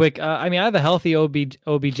matchups real quick, I mean, I have a healthy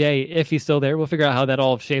OBJ if he's still there. We'll figure out how that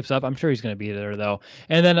all shapes up. I'm sure he's going to be there, though.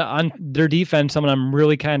 And then on their defense, someone I'm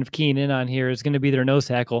really kind of keen in on here is going to be their nose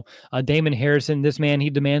tackle, Damon Harrison. This man, he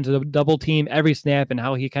demands a double team every snap, and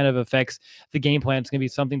how he kind of affects the game plan is going to be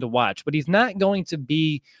something to watch. But he's not going to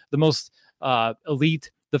be the most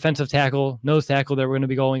elite defensive tackle, nose tackle that we're going to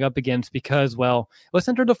be going up against because, well, let's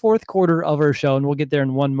enter the fourth quarter of our show, and we'll get there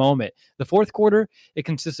in one moment. The fourth quarter, it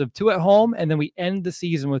consists of 2 at home, and then we end the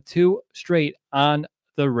season with 2 straight on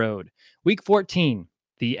the road. Week 14,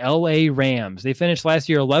 the LA Rams. They finished last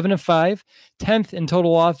year 11-5, 10th in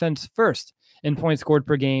total offense, 1st in points scored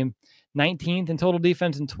per game, 19th in total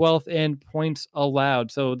defense, and 12th in points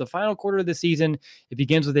allowed. So the final quarter of the season, it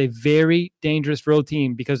begins with a very dangerous road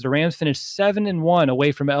team because the Rams finished 7-1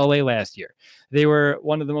 away from LA last year. They were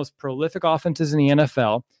one of the most prolific offenses in the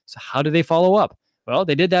NFL. So how do they follow up? Well,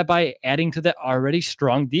 they did that by adding to the already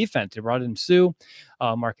strong defense. They brought in Sue,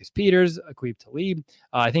 Marcus Peters, Aqib Talib.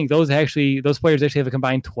 I think those players actually have a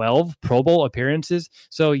combined 12 Pro Bowl appearances.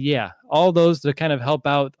 So yeah, all those to kind of help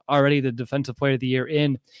out already the defensive player of the year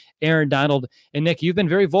in Aaron Donald. And Nick, you've been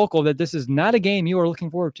very vocal that this is not a game you are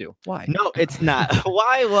looking forward to. Why? No, it's not.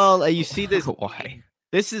 Why? Well, you see this. Why?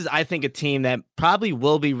 This is, I think, a team that probably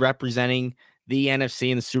will be representing the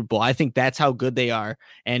NFC in the Super Bowl. I think that's how good they are.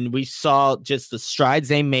 And we saw just the strides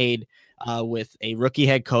they made with a rookie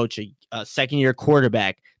head coach, a second-year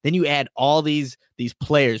quarterback. Then you add all these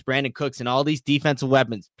players, Brandon Cooks, and all these defensive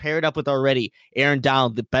weapons paired up with already Aaron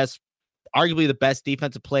Donald, arguably the best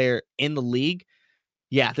defensive player in the league.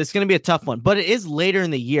 Yeah, this is going to be a tough one, but it is later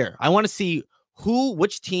in the year. I want to see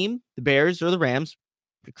which team, the Bears or the Rams,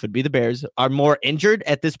 it could be the Bears, are more injured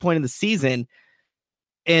at this point in the season.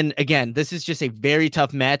 And again, this is just a very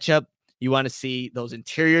tough matchup. You want to see those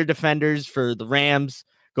interior defenders for the Rams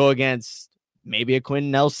go against maybe a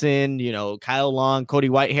Quinn Nelson, Kyle Long, Cody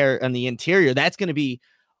Whitehair on the interior. That's going to be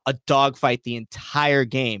a dogfight the entire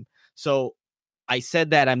game. So I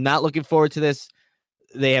said that I'm not looking forward to this.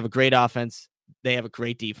 They have a great offense. They have a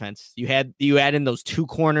great defense. You add in those 2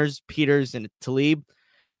 corners, Peters and Talib.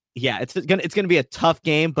 Yeah, it's gonna be a tough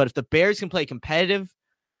game. But if the Bears can play competitive,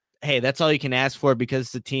 hey, that's all you can ask for because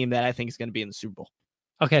it's a team that I think is going to be in the Super Bowl.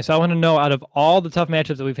 Okay, so I want to know, out of all the tough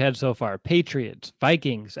matchups that we've had so far, Patriots,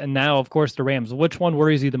 Vikings, and now, of course, the Rams, which one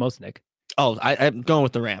worries you the most, Nick? Oh, I'm going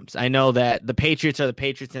with the Rams. I know that the Patriots are the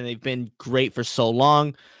Patriots, and they've been great for so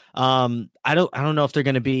long. I don't know if they're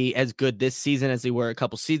going to be as good this season as they were a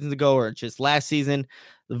couple seasons ago or just last season.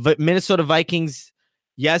 The Minnesota Vikings,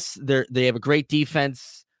 yes, they have a great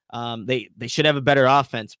defense. They should have a better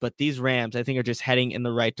offense, but these Rams, I think, are just heading in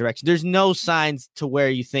the right direction. There's no signs to where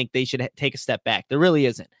you think they should take a step back. There really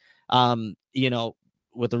isn't.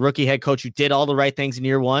 With a rookie head coach who did all the right things in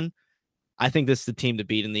year 1, I think this is the team to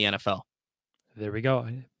beat in the NFL. There we go.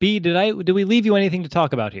 B, did we leave you anything to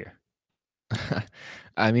talk about here?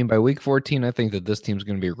 I mean, by week 14, I think that this team's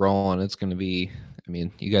going to be rolling. It's going to be,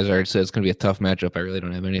 you guys already said it's going to be a tough matchup. I really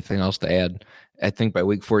don't have anything else to add. I think by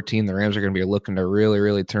week 14, the Rams are going to be looking to really,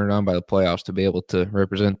 really turn it on by the playoffs to be able to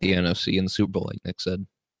represent the NFC in the Super Bowl, like Nick said.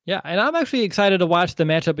 Yeah, and I'm actually excited to watch the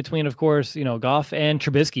matchup between, of course, Goff and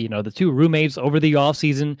Trubisky. The two roommates over the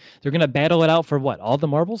offseason. They're going to battle it out for what? All the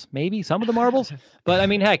marbles? Maybe some of the marbles? But I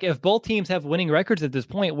mean, heck, if both teams have winning records at this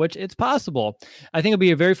point, which it's possible, I think it'll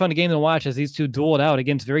be a very fun game to watch as these two duel it out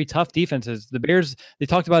against very tough defenses. The Bears, they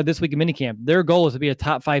talked about it this week in minicamp. Their goal is to be a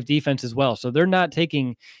top 5 defense as well. So they're not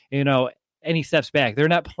taking, any steps back. They're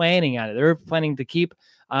not planning on it. They're planning to keep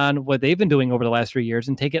on what they've been doing over the last 3 years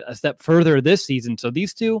and take it a step further this season. So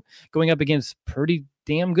these two going up against pretty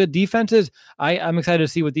damn good defenses, I'm excited to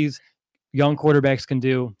see what these young quarterbacks can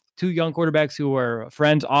do. Two young quarterbacks who are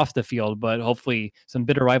friends off the field, but hopefully some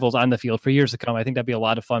bitter rivals on the field for years to come. I think that'd be a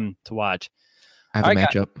lot of fun to watch. I have a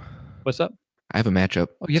matchup. What's up? I have a matchup.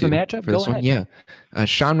 Oh, you have a matchup? For this one? Yeah.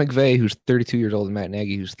 Sean McVay, who's 32 years old, and Matt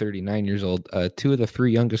Nagy, who's 39 years old. Two of the 3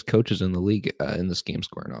 youngest coaches in the league in this game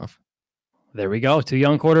scoring off. There we go. 2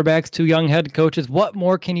 young quarterbacks, 2 young head coaches. What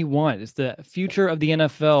more can you want? It's the future of the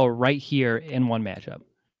NFL right here in one matchup.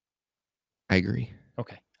 I agree.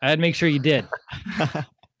 Okay. I had to make sure you did.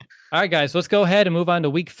 All right, guys, let's go ahead and move on to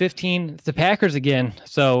week 15. It's the Packers again.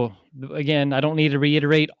 So, again, I don't need to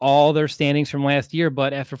reiterate all their standings from last year,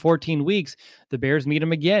 but after 14 weeks, the Bears meet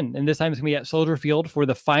them again. And this time it's going to be at Soldier Field for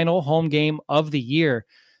the final home game of the year.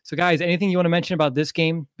 So, guys, anything you want to mention about this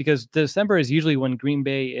game? Because December is usually when Green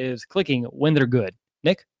Bay is clicking when they're good.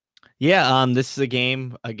 Nick? Yeah, this is a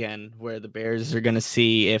game, again, where the Bears are going to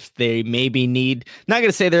see if they maybe not going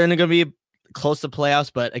to say they're going to be close to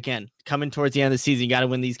playoffs, but again, coming towards the end of the season, you got to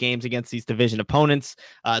win these games against these division opponents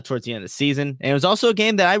towards the end of the season. And it was also a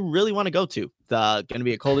game that I really want to go to. It's going to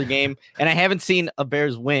be a colder game, and I haven't seen a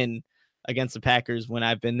Bears win against the Packers when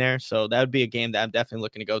I've been there, so that would be a game that I'm definitely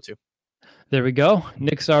looking to go to. There we go.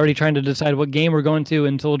 Nick's already trying to decide what game we're going to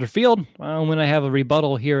in Soldier Field. When I have a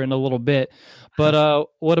rebuttal here in a little bit. But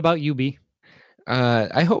what about you, B?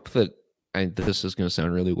 I hope that this is going to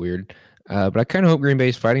sound really weird, but I kind of hope Green Bay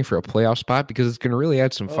is fighting for a playoff spot because it's going to really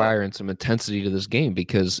add some fire and some intensity to this game.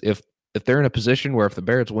 Because if they're in a position where if the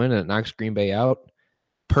Bears win and it knocks Green Bay out,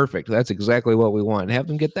 perfect. That's exactly what we want. Have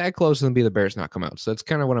them get that close and then be the Bears not come out. So that's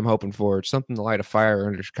kind of what I'm hoping for. It's something to light a fire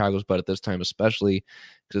under Chicago's butt at this time, especially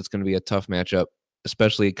because it's going to be a tough matchup,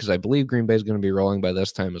 especially because I believe Green Bay is going to be rolling by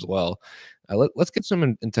this time as well. Let's get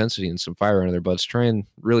some intensity and some fire under their butts. Try and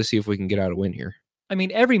really see if we can get out a win here. I mean,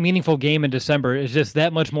 every meaningful game in December is just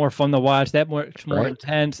that much more fun to watch, that much more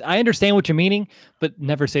intense. I understand what you're meaning, but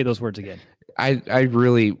never say those words again. I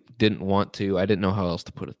really didn't want to. I didn't know how else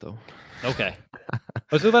to put it, though. Okay.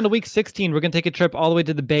 Let's move on to week 16. We're going to take a trip all the way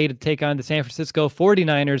to the Bay to take on the San Francisco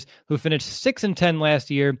 49ers, who finished 6-10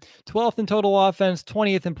 last year, 12th in total offense,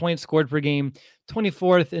 20th in points scored per game,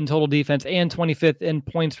 24th in total defense, and 25th in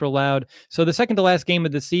points per allowed. So the second to last game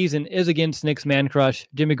of the season is against Nick's man crush,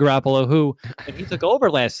 Jimmy Garoppolo, who, when he took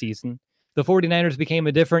over last season, the 49ers became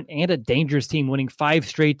a different and a dangerous team, winning 5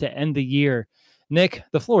 straight to end the year. Nick,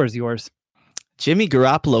 the floor is yours. Jimmy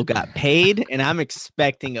Garoppolo got paid, and I'm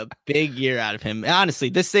expecting a big year out of him. Honestly,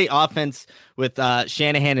 this is a offense with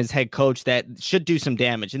Shanahan as head coach that should do some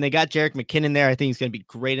damage. And they got Jerick McKinnon there. I think he's going to be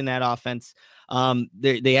great in that offense.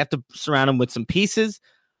 They have to surround him with some pieces.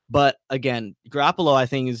 But again, Garoppolo, I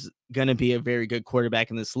think, is going to be a very good quarterback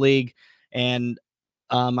in this league. And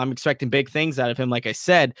I'm expecting big things out of him, like I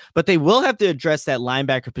said, but they will have to address that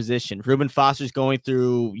linebacker position. Reuben Foster's going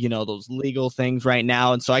through, those legal things right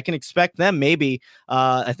now. And so I can expect them maybe,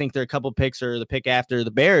 I think they're a couple picks or the pick after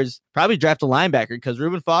the Bears probably draft a linebacker because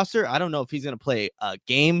Reuben Foster, I don't know if he's going to play a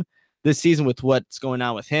game this season with what's going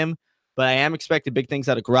on with him, but I am expecting big things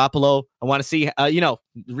out of Garoppolo. I want to see,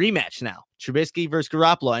 rematch now. Trubisky versus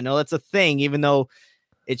Garoppolo. I know that's a thing, even though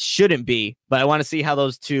it shouldn't be, but I want to see how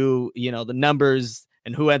those two, the numbers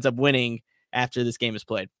and who ends up winning after this game is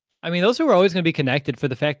played. I mean, those two are always going to be connected for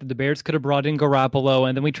the fact that the Bears could have brought in Garoppolo,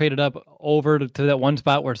 and then we traded up over to that one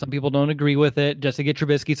spot where some people don't agree with it just to get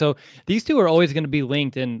Trubisky. So these two are always going to be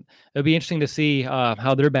linked, and it'll be interesting to see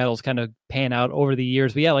how their battles kind of pan out over the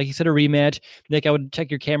years. But yeah, like you said, a rematch. Nick, I would check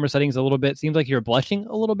your camera settings a little bit. Seems like you're blushing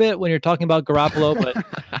a little bit when you're talking about Garoppolo,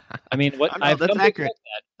 but I mean,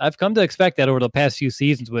 I've come to expect that over the past few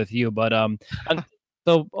seasons with you. But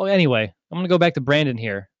anyway, I'm going to go back to Brandon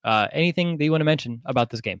here. Anything that you want to mention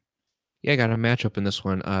about this game? Yeah, I got a matchup in this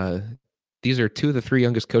one. These are 2 of the 3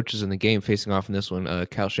 youngest coaches in the game facing off in this one.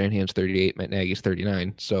 Kyle Shanahan's 38, Matt Nagy's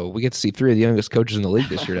 39. So we get to see 3 of the youngest coaches in the league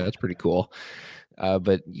this year. That's pretty cool.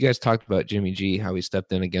 But you guys talked about Jimmy G, how he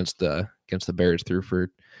stepped in against the Bears, threw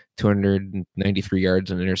for 293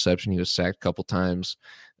 yards and an interception. He was sacked a couple times.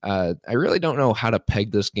 I really don't know how to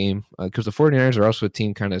peg this game because the 49ers are also a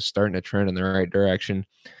team kind of starting to trend in the right direction.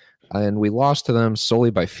 And we lost to them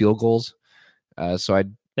solely by field goals.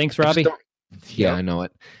 Thanks, Robbie. Yeah, I know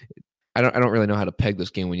it. I don't really know how to peg this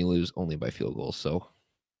game when you lose only by field goals. So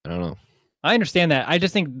I don't know. I understand that. I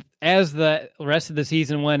just think as the rest of the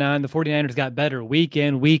season went on, the 49ers got better week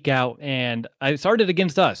in, week out, and I started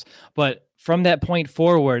against us. But from that point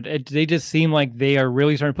forward, they just seem like they are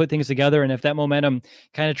really starting to put things together. And if that momentum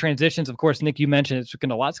kind of transitions, of course, Nick, you mentioned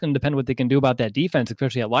a lot's going to depend on what they can do about that defense,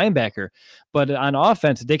 especially at linebacker. But on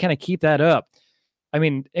offense, they kind of keep that up. I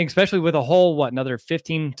mean, especially with a whole, another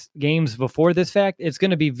 15 games before this fact, it's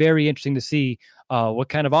going to be very interesting to see what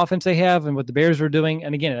kind of offense they have and what the Bears are doing.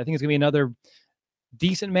 And again, I think it's going to be another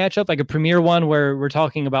decent matchup, like a premier one where we're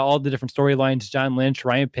talking about all the different storylines, John Lynch,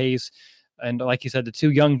 Ryan Pace, and like you said, the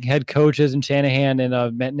two young head coaches in Shanahan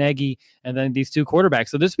and Matt Nagy, and then these two quarterbacks.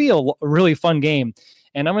 So this will be a really fun game.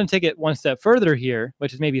 And I'm going to take it one step further here,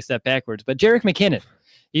 which is maybe a step backwards. But Jerick McKinnon,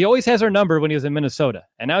 he always has our number when he was in Minnesota,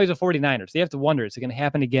 and now he's a 49er. So you have to wonder, is it going to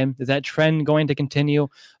happen again? Is that trend going to continue?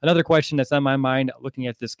 Another question that's on my mind looking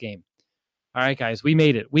at this game. All right, guys, we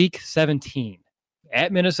made it. Week 17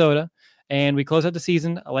 at Minnesota, and we close out the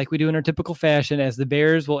season like we do in our typical fashion as the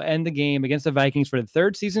Bears will end the game against the Vikings for the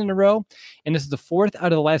third season in a row, and this is the fourth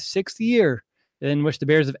out of the last 6 years in which the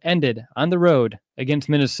Bears have ended on the road against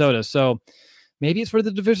Minnesota. So maybe it's for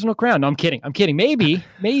the divisional crown. No, I'm kidding. Maybe,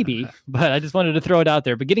 but I just wanted to throw it out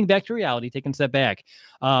there. But getting back to reality, taking a step back,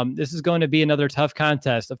 this is going to be another tough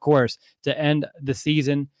contest, of course, to end the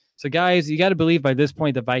season. So, guys, you got to believe by this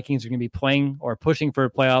point the Vikings are going to be playing or pushing for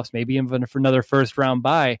playoffs, maybe even for another first-round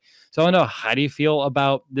bye. So, I don't know. How do you feel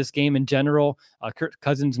about this game in general? Kirk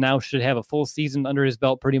Cousins now should have a full season under his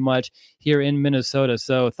belt pretty much here in Minnesota.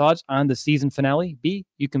 So, thoughts on the season finale? B,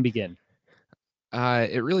 you can begin.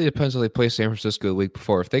 It really depends how they play San Francisco the week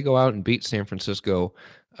before. If they go out and beat San Francisco,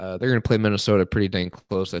 they're going to play Minnesota pretty dang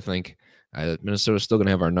close, I think. Minnesota's still going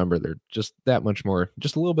to have our number. They're just that much more,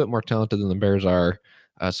 just a little bit more talented than the Bears are.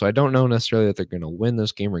 So I don't know necessarily that they're going to win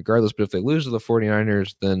this game regardless. But if they lose to the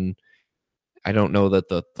 49ers, then I don't know that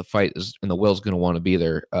the fight is and the Will's going to want to be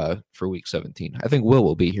there for week 17. I think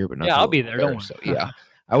Will be here, but not. Yeah, I'll be there. Don't worry. So, yeah,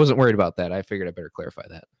 I wasn't worried about that. I figured I better clarify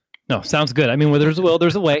that. No, sounds good. I mean, where there's a will,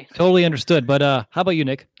 there's a way. Totally understood. But how about you,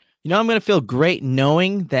 Nick? You know, I'm going to feel great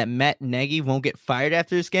knowing that Matt Nagy won't get fired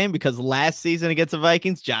after this game because last season against the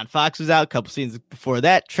Vikings, John Fox was out. A couple seasons before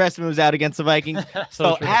that, Trestman was out against the Vikings.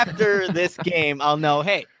 so after this game, I'll know,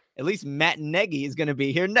 hey, at least Matt Nagy is going to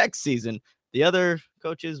be here next season. The other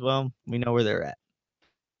coaches, well, we know where they're at.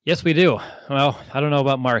 Yes, we do. Well, I don't know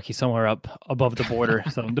about Mark. He's somewhere up above the border,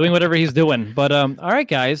 so I'm doing whatever he's doing. But all right,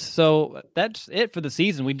 guys. So that's it for the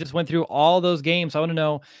season. We just went through all those games. I want to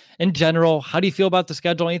know, in general, how do you feel about the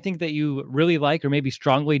schedule? Anything that you really like or maybe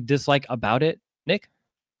strongly dislike about it, Nick?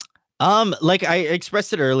 Like I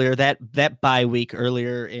expressed it earlier, that bye week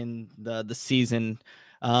earlier in the season.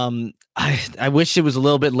 I wish it was a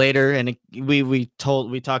little bit later, and we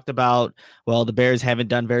talked about, well, the Bears haven't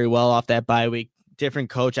done very well off that bye week.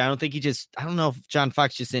 Different coach. I don't know if John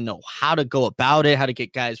Fox just didn't know how to go about it, how to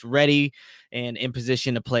get guys ready and in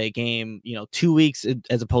position to play a game, 2 weeks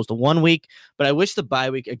as opposed to 1 week. But I wish the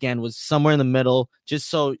bye week again was somewhere in the middle,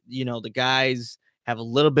 just so, the guys have a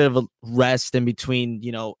little bit of a rest in between,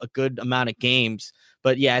 a good amount of games.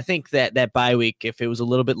 But yeah, I think that bye week, if it was a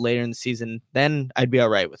little bit later in the season, then I'd be all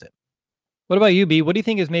right with it. What about you, B? What do you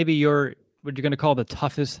think is maybe what you're going to call the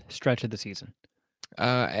toughest stretch of the season?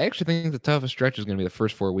 I actually think the toughest stretch is going to be the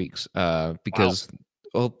first 4 weeks because,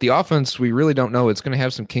 well, the offense, we really don't know. It's going to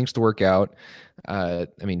have some kinks to work out. Play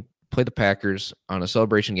the Packers on a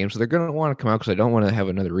celebration game, so they're going to want to come out because I don't want to have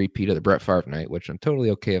another repeat of the Brett Favre night, which I'm totally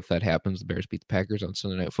okay if that happens. The Bears beat the Packers on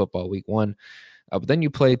Sunday Night Football week 1. But then you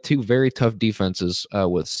play two very tough defenses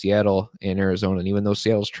with Seattle and Arizona, and even though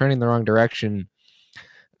Seattle's trending the wrong direction,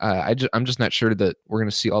 I'm just not sure that we're going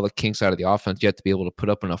to see all the kinks out of the offense yet to be able to put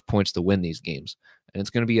up enough points to win these games. And it's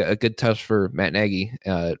going to be a good test for Matt Nagy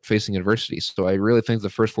facing adversity. So I really think the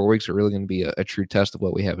first 4 weeks are really going to be a true test of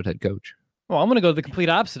what we have at head coach. Well, I'm going to go the complete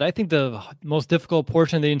opposite. I think the most difficult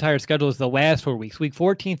portion of the entire schedule is the last 4 weeks, week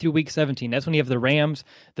 14 through week 17. That's when you have the Rams,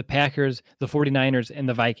 the Packers, the 49ers, and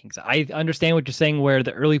the Vikings. I understand what you're saying where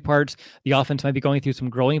the early parts, the offense might be going through some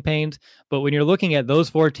growing pains. But when you're looking at those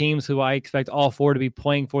 4 teams who I expect all 4 to be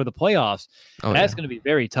playing for the playoffs, that's going to be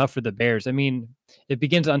very tough for the Bears. I mean, it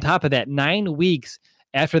begins on top of that 9 weeks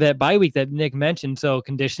after that bye week that Nick mentioned. So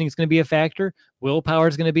conditioning is going to be a factor. Willpower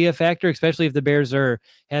is going to be a factor, especially if the Bears are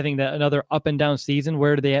having another up and down season.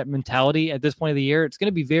 Where do they have mentality at this point of the year? It's going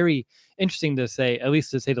to be very interesting to say, at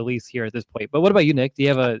least to say the least here at this point. But what about you, Nick? Do you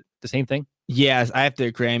have the same thing? Yes, I have to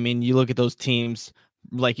agree. I mean, you look at those teams,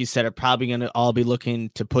 like you said, are probably going to all be looking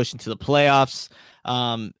to push into the playoffs.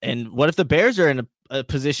 And what if the Bears are in a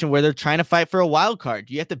position where they're trying to fight for a wild card.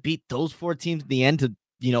 You have to beat those 4 teams at the end to,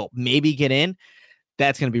 maybe get in.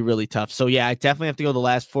 That's going to be really tough. So yeah, I definitely have to go the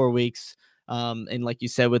last 4 weeks. And like you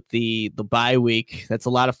said, with the bye week, that's a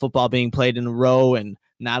lot of football being played in a row and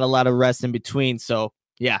not a lot of rest in between. So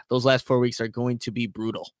yeah, those last 4 weeks are going to be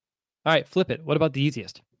brutal. All right, flip it. What about the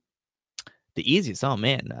easiest? The easiest? Oh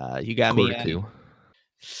man, you got Quarter me. two.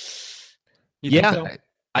 Yeah, so?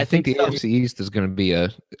 I think the so. AFC East is going to be I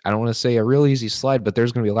don't want to say a real easy slide, but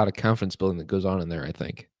there's going to be a lot of confidence building that goes on in there, I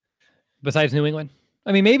think. Besides New England?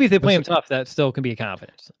 I mean, maybe if they play them tough, that still can be a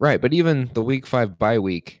confidence. Right, but even the week 5 bye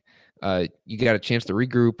week, you got a chance to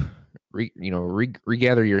regroup,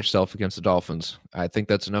 regather yourself against the Dolphins. I think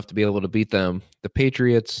that's enough to be able to beat them. The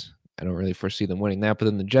Patriots, I don't really foresee them winning that, but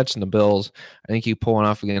then the Jets and the Bills, I think you pulling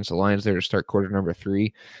off against the Lions there to start quarter number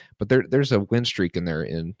 3. But there's a win streak in there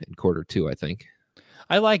in quarter 2, I think.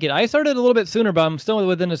 I like it. I started a little bit sooner, but I'm still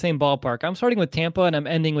within the same ballpark. I'm starting with Tampa and I'm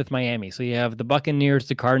ending with Miami. So you have the Buccaneers,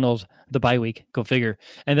 the Cardinals, the bye week, go figure.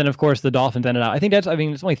 And then, of course, the Dolphins ended out. I think it's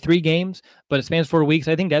only 3 games, but it spans 4 weeks.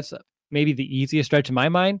 I think that's maybe the easiest stretch in my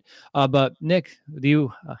mind. But Nick, do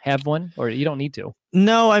you have one, or you don't need to?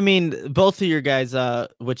 No, I mean, both of your guys,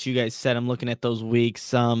 what you guys said, I'm looking at those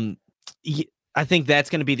weeks. I think that's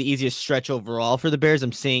going to be the easiest stretch overall for the Bears.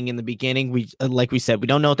 I'm seeing in the beginning, like we said, we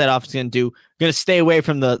don't know what that offense is going to do. We're going to stay away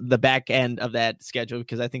from the back end of that schedule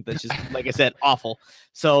because I think that's just, like I said, awful.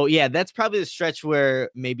 So yeah, that's probably the stretch where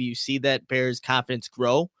maybe you see that Bears confidence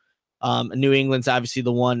grow. New England's obviously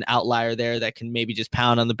the one outlier there that can maybe just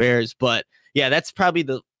pound on the Bears, but yeah, that's probably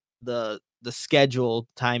the schedule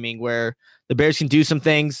timing where the Bears can do some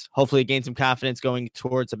things, hopefully gain some confidence going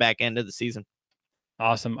towards the back end of the season.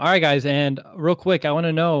 Awesome. All right, guys. And real quick, I want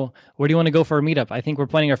to know, where do you want to go for a meetup? I think we're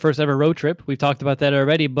planning our first ever road trip. We've talked about that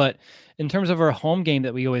already, but in terms of our home game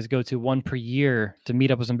that we always go to, one per year, to meet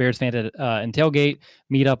up with some Bears fans at and tailgate,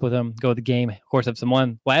 meet up with them, go to the game. Of course, have some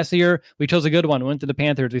fun. Last year, we chose a good one. We went to the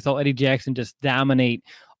Panthers. We saw Eddie Jackson just dominate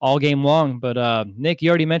all game long. But Nick, you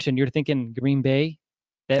already mentioned you're thinking Green Bay.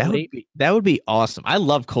 That would be awesome. I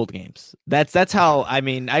love cold games. That's how, I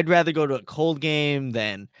mean, I'd rather go to a cold game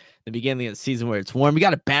than the beginning of the season where it's warm. You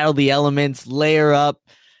got to battle the elements, layer up.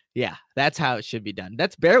 Yeah, that's how it should be done.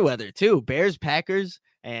 That's Bear weather too. Bears, Packers,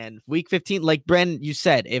 and week 15. Like Bren, you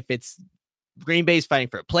said, if it's Green Bay's fighting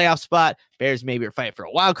for a playoff spot, Bears maybe are fighting for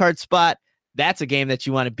a wild card spot. That's a game that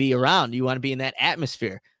you want to be around. You want to be in that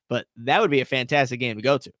atmosphere. But that would be a fantastic game to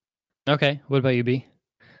go to. Okay. What about you, B?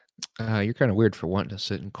 You're kind of weird for wanting to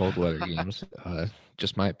sit in cold weather games.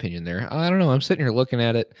 Just my opinion there. I don't know. I'm sitting here looking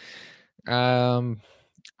at it.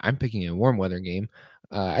 I'm picking a warm weather game.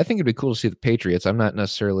 I think it'd be cool to see the Patriots. I'm not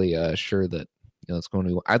necessarily sure that it's going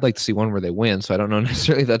to. I'd like to see one where they win. So I don't know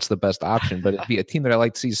necessarily that's the best option. But it'd be a team that I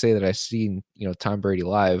like to see. Say that I've seen Tom Brady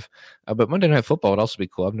live. But Monday Night Football would also be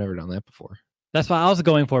cool. I've never done that before. That's what I was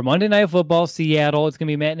going for. Monday Night Football, Seattle. It's going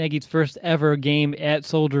to be Matt Nagy's first ever game at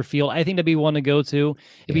Soldier Field. I think that'd be one to go to.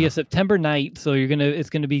 It'd be a September night, so it's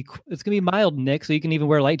going to be mild, Nick. So you can even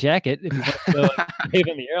wear a light jacket if you want to save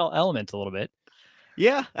in the elements a little bit.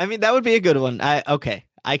 Yeah, I mean that would be a good one.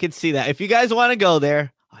 I could see that. If you guys want to go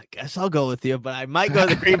there, I guess I'll go with you. But I might go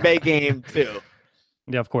to the Green Bay game too.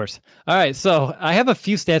 Yeah, of course. All right, so I have a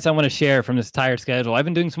few stats I want to share from this entire schedule. I've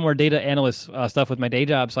been doing some more data analyst stuff with my day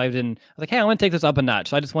job, so I was like, hey, I want to take this up a notch.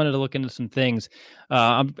 So I just wanted to look into some things.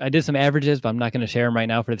 I did some averages, but I'm not going to share them right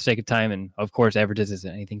now for the sake of time. And of course, averages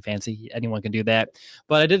isn't anything fancy. Anyone can do that.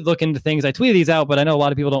 But I did look into things. I tweeted these out, but I know a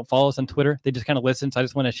lot of people don't follow us on Twitter. They just kind of listen, so I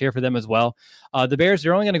just want to share for them as well. The Bears,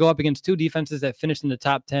 they're only going to go up against 2 defenses that finished in the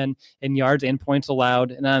top 10 in yards and points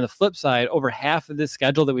allowed. And on the flip side, over half of this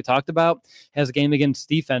schedule that we talked about has a game against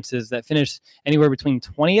defenses that finish anywhere between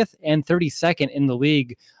 20th and 32nd in the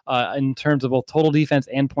league in terms of both total defense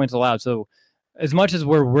and points allowed. So as much as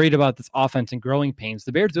we're worried about this offense and growing pains,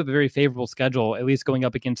 the Bears do have a very favorable schedule, at least going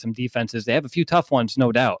up against some defenses. They have a few tough ones,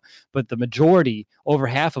 no doubt, but the majority, over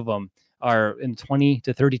half of them, are in 20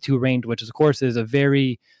 to 32 range, which of course is a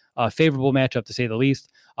very favorable matchup to say the least.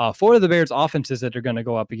 4 of the Bears offenses that are going to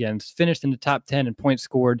go up against finished in the top 10 in points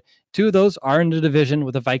scored. 2 of those are in the division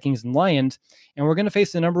with the Vikings and Lions. And we're going to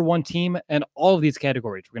face the number 1 team in all of these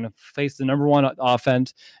categories. We're going to face the number 1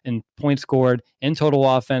 offense in points scored, in total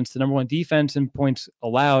offense, the number 1 defense in points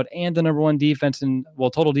allowed, and the number 1 defense in,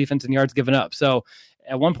 total defense in yards given up. So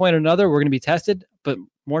at one point or another, we're going to be tested, but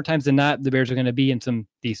more times than not, the Bears are going to be in some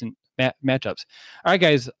decent matchups. All right,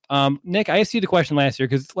 guys. Nick, I asked you the question last year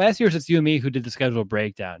because last year it's you and me who did the schedule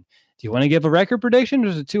breakdown. Do you want to give a record prediction, or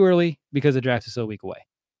is it too early because the draft is so a week away?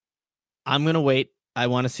 I'm going to wait. I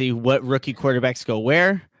want to see what rookie quarterbacks go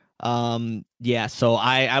where. So I'm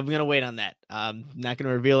going to wait on that. I'm not going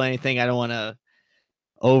to reveal anything. I don't want to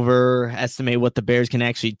overestimate what the Bears can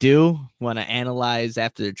actually do. Want to analyze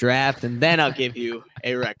after the draft, and then I'll give you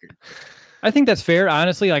a record. I think that's fair,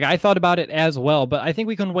 honestly. Like, I thought about it as well, but I think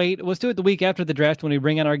we can wait. Let's do it the week after the draft when we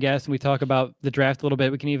bring in our guests and we talk about the draft a little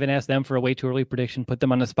bit. We can even ask them for a way too early prediction, put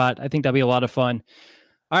them on the spot. I think that'll be a lot of fun.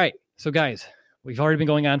 All right. So, guys, we've already been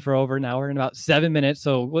going on for over an hour and about 7 minutes.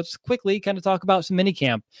 So let's quickly kind of talk about some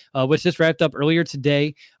minicamp, which just wrapped up earlier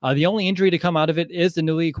today. The only injury to come out of it is the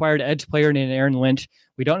newly acquired edge player named Aaron Lynch.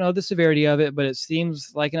 We don't know the severity of it, but it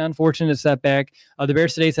seems like an unfortunate setback. The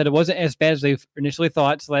Bears today said it wasn't as bad as they initially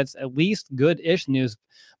thought, so that's at least good-ish news.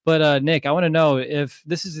 But, Nick, I want to know if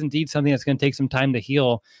this is indeed something that's going to take some time to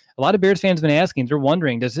heal. A lot of Bears fans have been asking. They're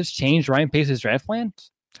wondering, does this change Ryan Pace's draft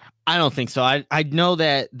plans? I don't think so. I know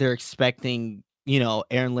that they're expecting,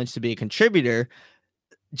 Aaron Lynch to be a contributor.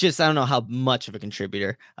 Just I don't know how much of a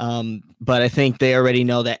contributor. But I think they already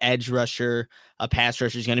know that edge rusher, a pass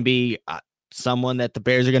rusher is going to be someone that the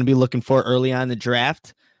Bears are going to be looking for early on in the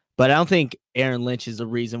draft. But I don't think Aaron Lynch is the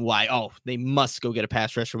reason why, they must go get a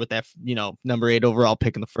pass rusher with that, number 8 overall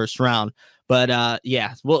pick in the first round. But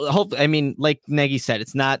yeah, well, hopefully, I mean, like Nagy said,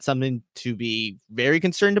 it's not something to be very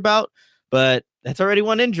concerned about, but that's already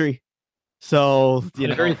one injury. So,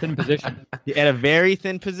 a very thin position. At a very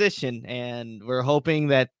thin position. And we're hoping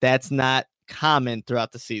that that's not common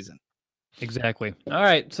throughout the season. Exactly. All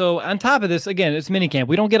right. So on top of this, again, it's minicamp.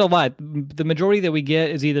 We don't get a lot. The majority that we get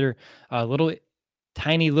is either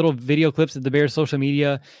tiny little video clips that the Bears social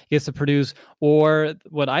media gets to produce, or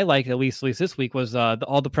what I liked, at least this week, was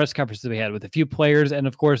all the press conferences we had with a few players and,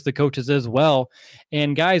 of course, the coaches as well.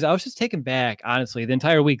 And, guys, I was just taken back, honestly, the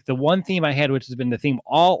entire week. The one theme I had, which has been the theme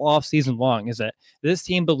all off season long, is that this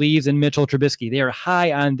team believes in Mitchell Trubisky. They are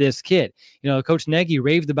high on this kid. Coach Nagy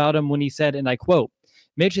raved about him when he said, and I quote,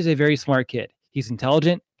 "Mitch is a very smart kid. He's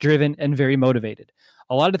intelligent, driven, and very motivated.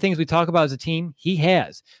 A lot of the things we talk about as a team, he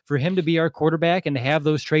has. For him to be our quarterback and to have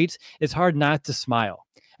those traits, it's hard not to smile."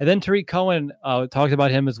 And then Tariq Cohen talked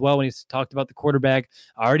about him as well when he talked about the quarterback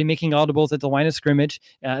already making audibles at the line of scrimmage,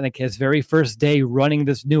 like his very first day running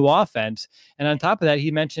this new offense. And on top of that,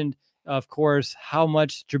 he mentioned, of course, how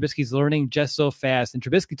much Trubisky's learning just so fast. And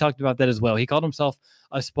Trubisky talked about that as well. He called himself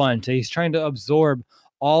a sponge. He's trying to absorb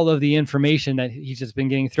all of the information that he's just been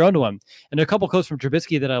getting thrown to him. And a couple quotes from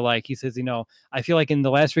Trubisky that I like. He says, "I feel like in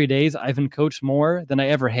the last 3 days, I've been coached more than I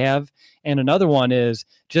ever have." And another one is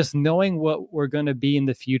just knowing what we're going to be in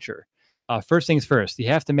the future. First things first, you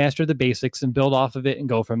have to master the basics and build off of it and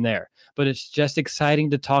go from there. But it's just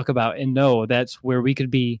exciting to talk about and know that's where we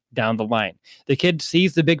could be down the line. The kid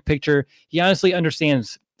sees the big picture. He honestly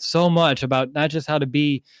understands so much about not just how to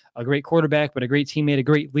be a great quarterback, but a great teammate, a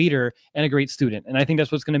great leader, and a great student. And I think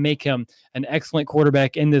that's what's going to make him an excellent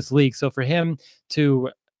quarterback in this league. So for him to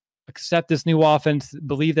accept this new offense,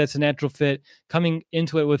 believe that's a natural fit, coming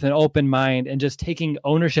into it with an open mind and just taking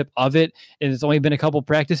ownership of it, and it's only been a couple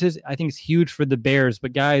practices, I think it's huge for the Bears.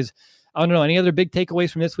 But guys, I don't know, any other big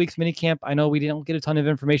takeaways from this week's minicamp? I know we didn't get a ton of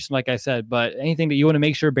information, like I said, but anything that you want to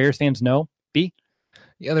make sure Bears fans know? B?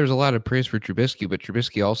 Yeah, there's a lot of praise for Trubisky, but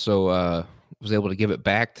Trubisky also was able to give it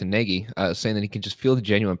back to Nagy, saying that he can just feel the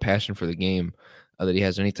genuine passion for the game that he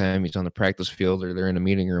has anytime he's on the practice field or they're in a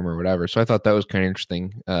meeting room or whatever. So I thought that was kind of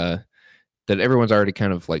interesting that everyone's already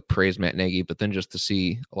kind of like praised Matt Nagy, but then just to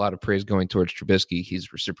see a lot of praise going towards Trubisky,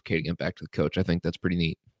 he's reciprocating it back to the coach. I think that's pretty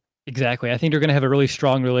neat. Exactly. I think they're going to have a really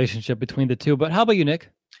strong relationship between the two. But how about you,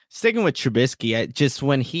 Nick? Sticking with Trubisky, just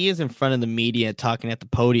when he is in front of the media talking at the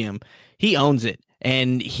podium, he owns it.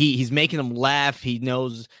 And he's making them laugh. He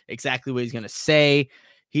knows exactly what he's going to say.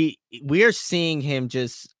 We are seeing him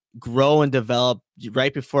just grow and develop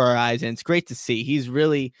right before our eyes. And it's great to see. He's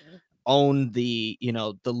really owned the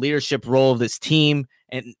leadership role of this team.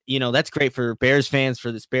 And, that's great for Bears fans,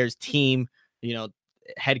 for this Bears team,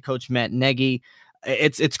 head coach Matt Nagy.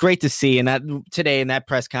 It's great to see. And that today in that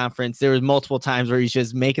press conference, there was multiple times where he's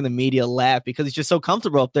just making the media laugh because he's just so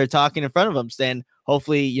comfortable up there talking in front of them. And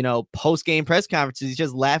hopefully, post-game press conferences, he's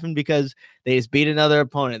just laughing because they just beat another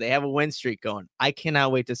opponent. They have a win streak going. I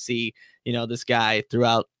cannot wait to see, this guy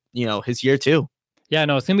throughout, his year too. Yeah,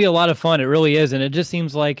 no, it's going to be a lot of fun. It really is. And it just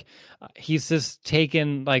seems like he's just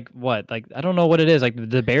taken I don't know what it is. Like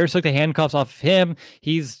the Bears took the handcuffs off of him.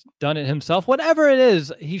 He's done it himself. Whatever it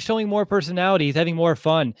is, he's showing more personality. He's having more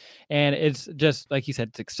fun. And it's just, like you said,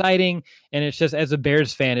 it's exciting. And it's just, as a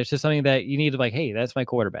Bears fan, it's just something that you need to hey, that's my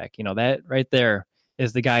quarterback. That right there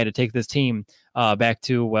is the guy to take this team back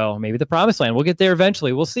to, well, maybe the promised land. We'll get there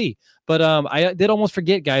eventually. We'll see. But I did almost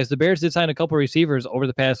forget, guys. The Bears did sign a couple receivers over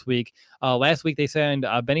the past week. Last week, they signed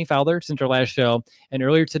Benny Fowler since our last show. And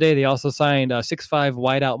earlier today, they also signed 6'5"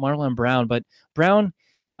 wideout Marlon Brown. But Brown,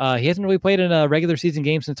 He hasn't really played in a regular season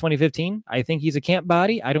game since 2015. I think he's a camp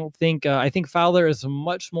body. I think Fowler is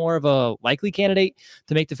much more of a likely candidate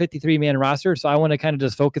to make the 53-man roster. So I want to kind of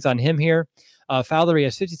just focus on him here. Fowler, he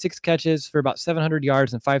has 56 catches for about 700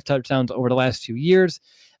 yards and 5 touchdowns over the last 2 years.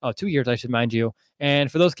 2 years, I should mind you.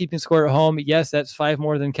 And for those keeping score at home, yes, that's 5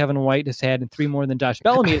 more than Kevin White has had and 3 more than Josh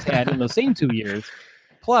Bellamy has had in those same 2 years.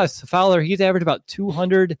 Plus, Fowler, he's averaged about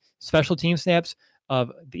 200 special team snaps of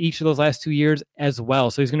each of those last 2 years as well.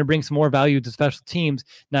 So he's going to bring some more value to special teams,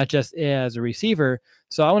 not just as a receiver.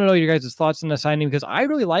 So I want to know your guys' thoughts on the signing because I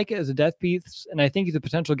really like it as a depth piece, and I think he's a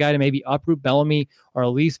potential guy to maybe uproot Bellamy or at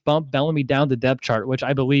least bump Bellamy down the depth chart, which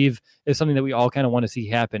I believe is something that we all kind of want to see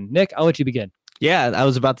happen. Nick, I'll let you begin. Yeah, I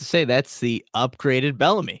was about to say that's the upgraded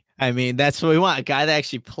Bellamy. I mean, that's what we want. A guy that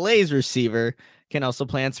actually plays receiver, can also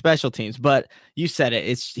play on special teams. But you said it.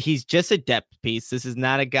 He's just a depth piece. This is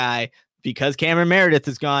not a guy, because Cameron Meredith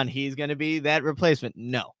is gone, he's going to be that replacement.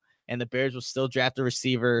 No. And the Bears will still draft a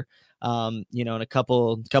receiver, in a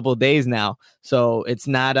couple of days now. So it's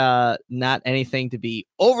not anything to be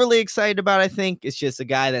overly excited about, I think. It's just a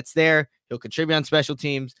guy that's there. He'll contribute on special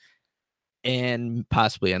teams and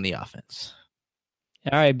possibly on the offense.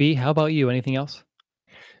 All right, B, how about you? Anything else?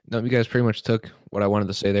 No, you guys pretty much took what I wanted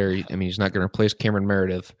to say there. I mean, he's not going to replace Cameron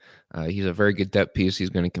Meredith. He's a very good depth piece. He's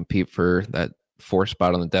going to compete for that 4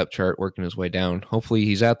 spot on the depth chart, working his way down. Hopefully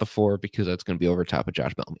he's at the 4 because that's going to be over top of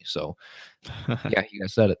Josh Bellamy. So, yeah, you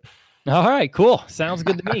guys said it. All right, cool. Sounds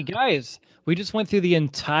good to me. Guys, we just went through the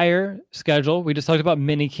entire schedule. We just talked about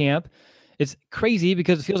minicamp. It's crazy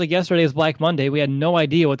because it feels like yesterday was Black Monday. We had no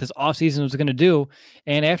idea what this offseason was going to do.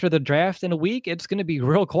 And after the draft in a week, it's going to be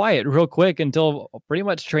real quiet, real quick until pretty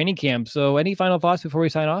much training camp. So any final thoughts before we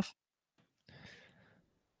sign off?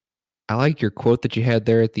 I like your quote that you had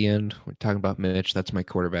there at the end. We're talking about Mitch. That's my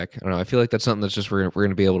quarterback. I don't know. I feel like that's something that's just we're going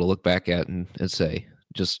to be able to look back at and say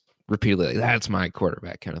just repeatedly, like, that's my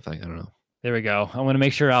quarterback kind of thing. I don't know. There we go. I want to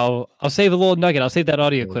make sure I'll save a little nugget. I'll save that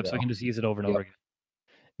audio clip so I can just use it over and over again.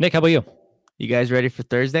 Nick, how about you? You guys ready for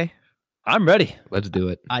Thursday? I'm ready. Let's do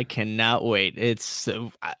it. I cannot wait. It's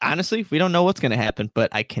honestly, we don't know what's going to happen, but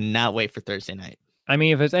I cannot wait for Thursday night. I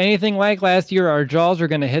mean, if it's anything like last year, our jaws are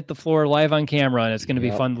going to hit the floor live on camera, and it's going to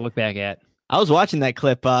be fun to look back at. I was watching that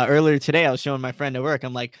clip earlier today. I was showing my friend at work.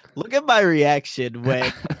 I'm like, look at my reaction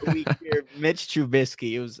when we hear Mitch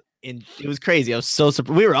Trubisky. It was crazy. I was so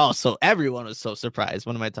surprised. Everyone was so surprised.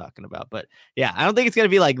 What am I talking about? But yeah, I don't think it's going to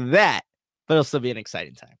be like that, but it'll still be an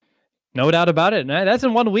exciting time. No doubt about it. And that's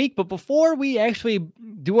in 1 week. But before we actually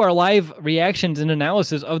do our live reactions and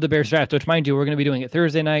analysis of the Bears draft, which, mind you, we're going to be doing it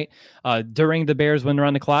Thursday night during the Bears when they're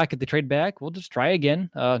on the clock. If they trade back, we'll just try again.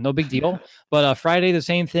 No big deal. But Friday, the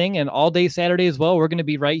same thing. And all day Saturday as well, we're going to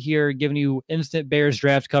be right here giving you instant Bears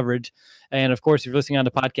draft coverage. And of course, if you're listening on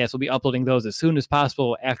the podcast, we'll be uploading those as soon as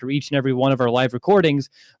possible after each and every one of our live recordings.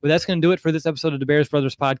 But that's going to do it for this episode of the Bears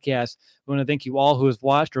Brothers podcast. We want to thank you all who has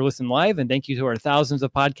watched or listened live, and thank you to our thousands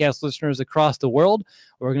of podcast listeners across the world.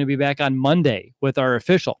 We're going to be back on Monday with our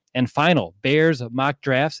official and final Bears mock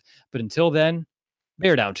drafts. But until then,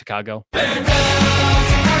 bear down, Chicago. Bear down,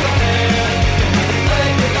 Chicago Bears.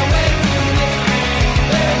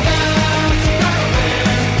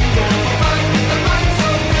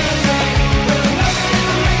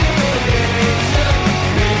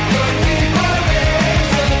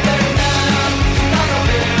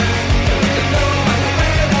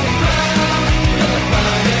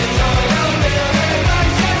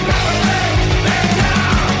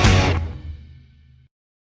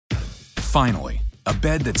 Finally, a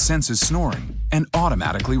bed that senses snoring and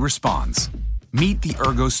automatically responds. Meet the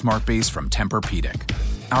Ergo Smart Base from Tempur-Pedic,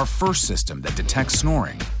 our first system that detects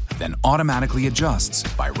snoring, then automatically adjusts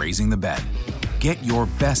by raising the bed. Get your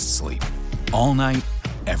best sleep all night,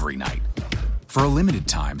 every night. For a limited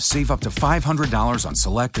time, save up to $500 on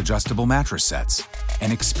select adjustable mattress sets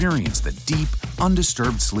and experience the deep,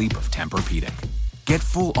 undisturbed sleep of Tempur-Pedic. Get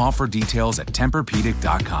full offer details at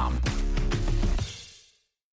TempurPedic.com.